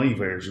give you my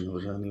version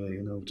of it anyway,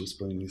 you know, just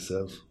by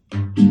myself.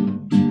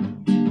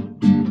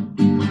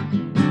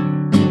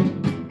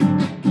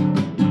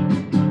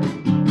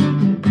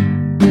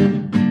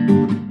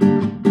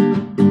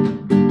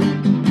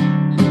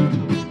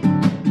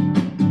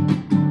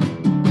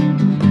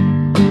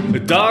 A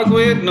dog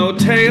with no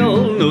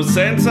tail, no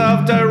sense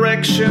of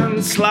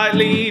direction,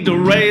 slightly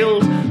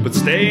derailed, but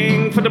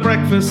staying for the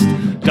breakfast.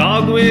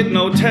 Dog with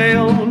no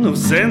tail, no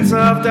sense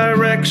of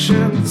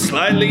direction,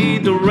 slightly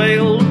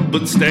derailed,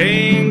 but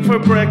staying for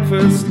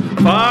breakfast.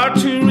 Far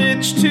too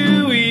rich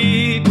to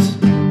eat,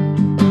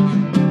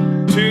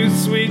 too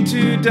sweet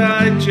to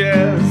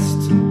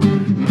digest.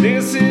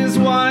 This is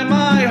why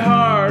my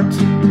heart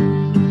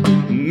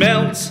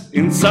melts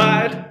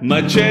inside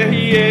my chest.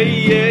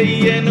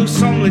 Nous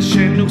sommes les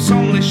chiens, nous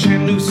sommes les chiens,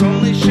 nous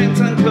sommes les chiens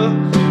en queue.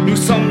 Nous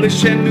sommes les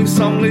chiens, nous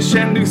sommes les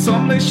chiens, nous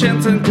sommes les chiens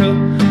en queue.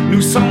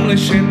 Nous sommes les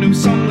chiens, nous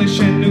sommes les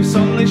chiens, nous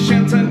sommes les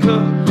chiens en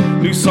queue.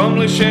 Nous sommes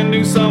les chiens,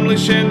 nous sommes les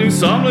chiens, nous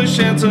sommes les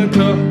chiens en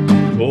queue.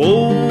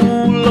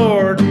 Oh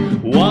Lord,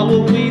 what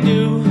will we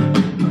do?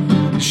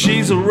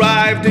 She's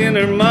arrived in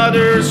her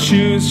mother's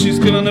shoes. She's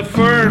gonna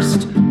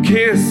first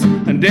kiss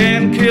and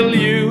then kill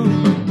you.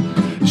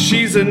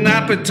 She's an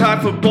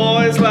appetite for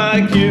boys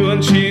like you,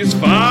 and she's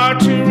far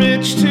too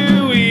rich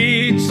to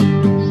eat,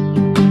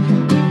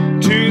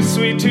 too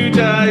sweet to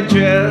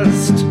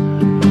digest.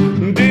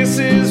 This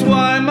is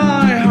why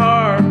my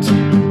heart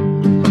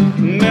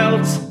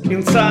melts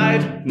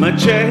inside my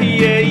chest.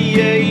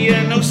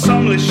 Nous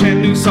sommes les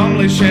chiens, nous sommes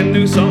les chiens,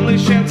 nous sommes les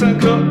chiens en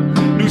queue.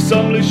 Nous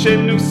sommes les chiens,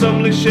 nous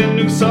sommes les chiens,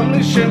 nous sommes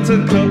les chiens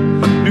en queue.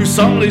 Nous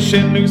sommes les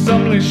chiens, nous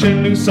sommes les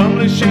chiens, nous sommes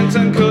les chiens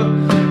en queue.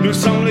 Nous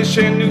sommes les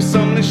chiens, nous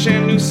sommes les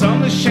chiens, nous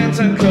sommes les chiens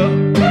en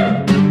queue.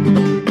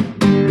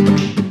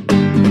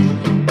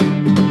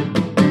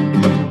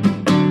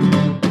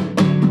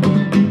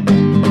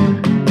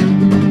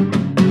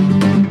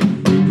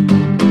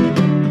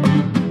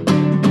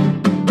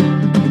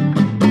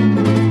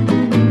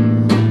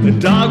 A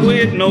dog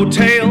with no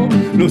tail,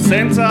 no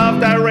sense of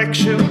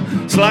direction,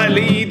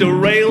 slightly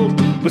derailed,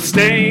 but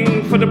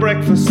staying for the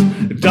breakfast.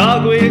 A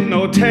dog with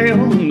no tail,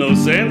 no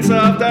sense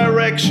of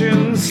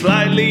direction,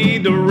 slightly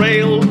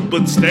derailed,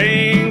 but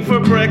staying for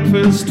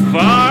breakfast.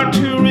 Far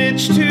too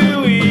rich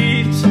to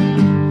eat,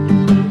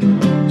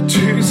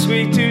 too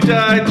sweet to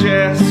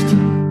digest.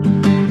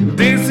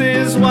 This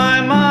is why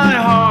my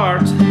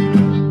heart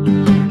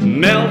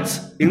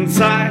melts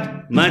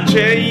inside my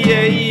chest.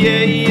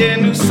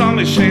 Nous sommes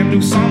les chiens,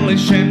 nous sommes les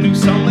chiens, nous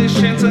sommes les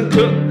chiens en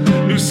queue.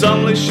 Nu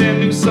samler shen,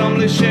 nu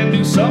samler shen,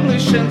 nu samler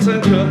shen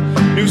sen kø.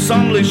 Nu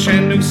samler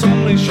shen, nu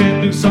samler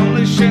shen, nu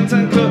samler shen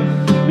sen kø.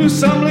 Nu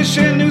samler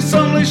shen, nu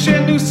samler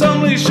shen, nu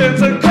samler shen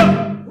sen kø.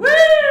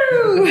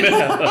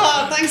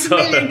 Thanks a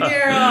million,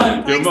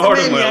 Kieran. You're more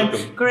than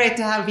welcome. Great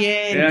to have you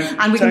in. Yeah,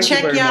 and we can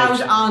check you out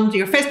much. on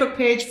your Facebook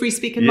page, Free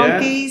Speaking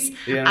Monkeys,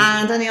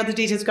 and any other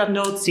details. We've got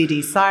notes,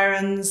 CD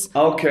Sirens.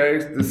 Okay,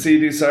 the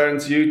CD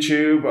Sirens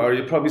YouTube, or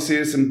you'll probably see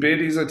us in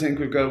Biddies. I think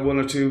we've got 1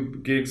 or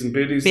 2 gigs in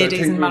Biddies. Biddies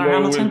I think in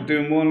Manorhamilton. we're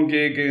doing 1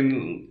 gig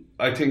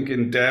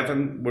in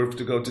Devon. We're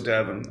to go to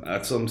Devon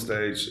at some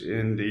stage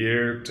in the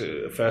year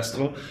to a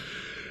festival.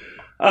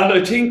 And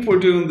I think we're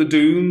doing the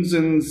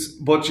Dunes,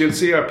 but you'll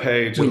see our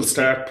page. We'll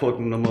start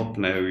putting them up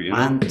now. You know?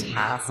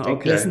 Fantastic.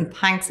 Okay. Listen,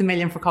 thanks a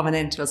million for coming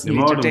in to us. You're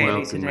more than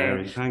welcome,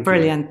 Mary. Thank you.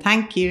 Brilliant.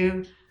 Thank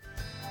you.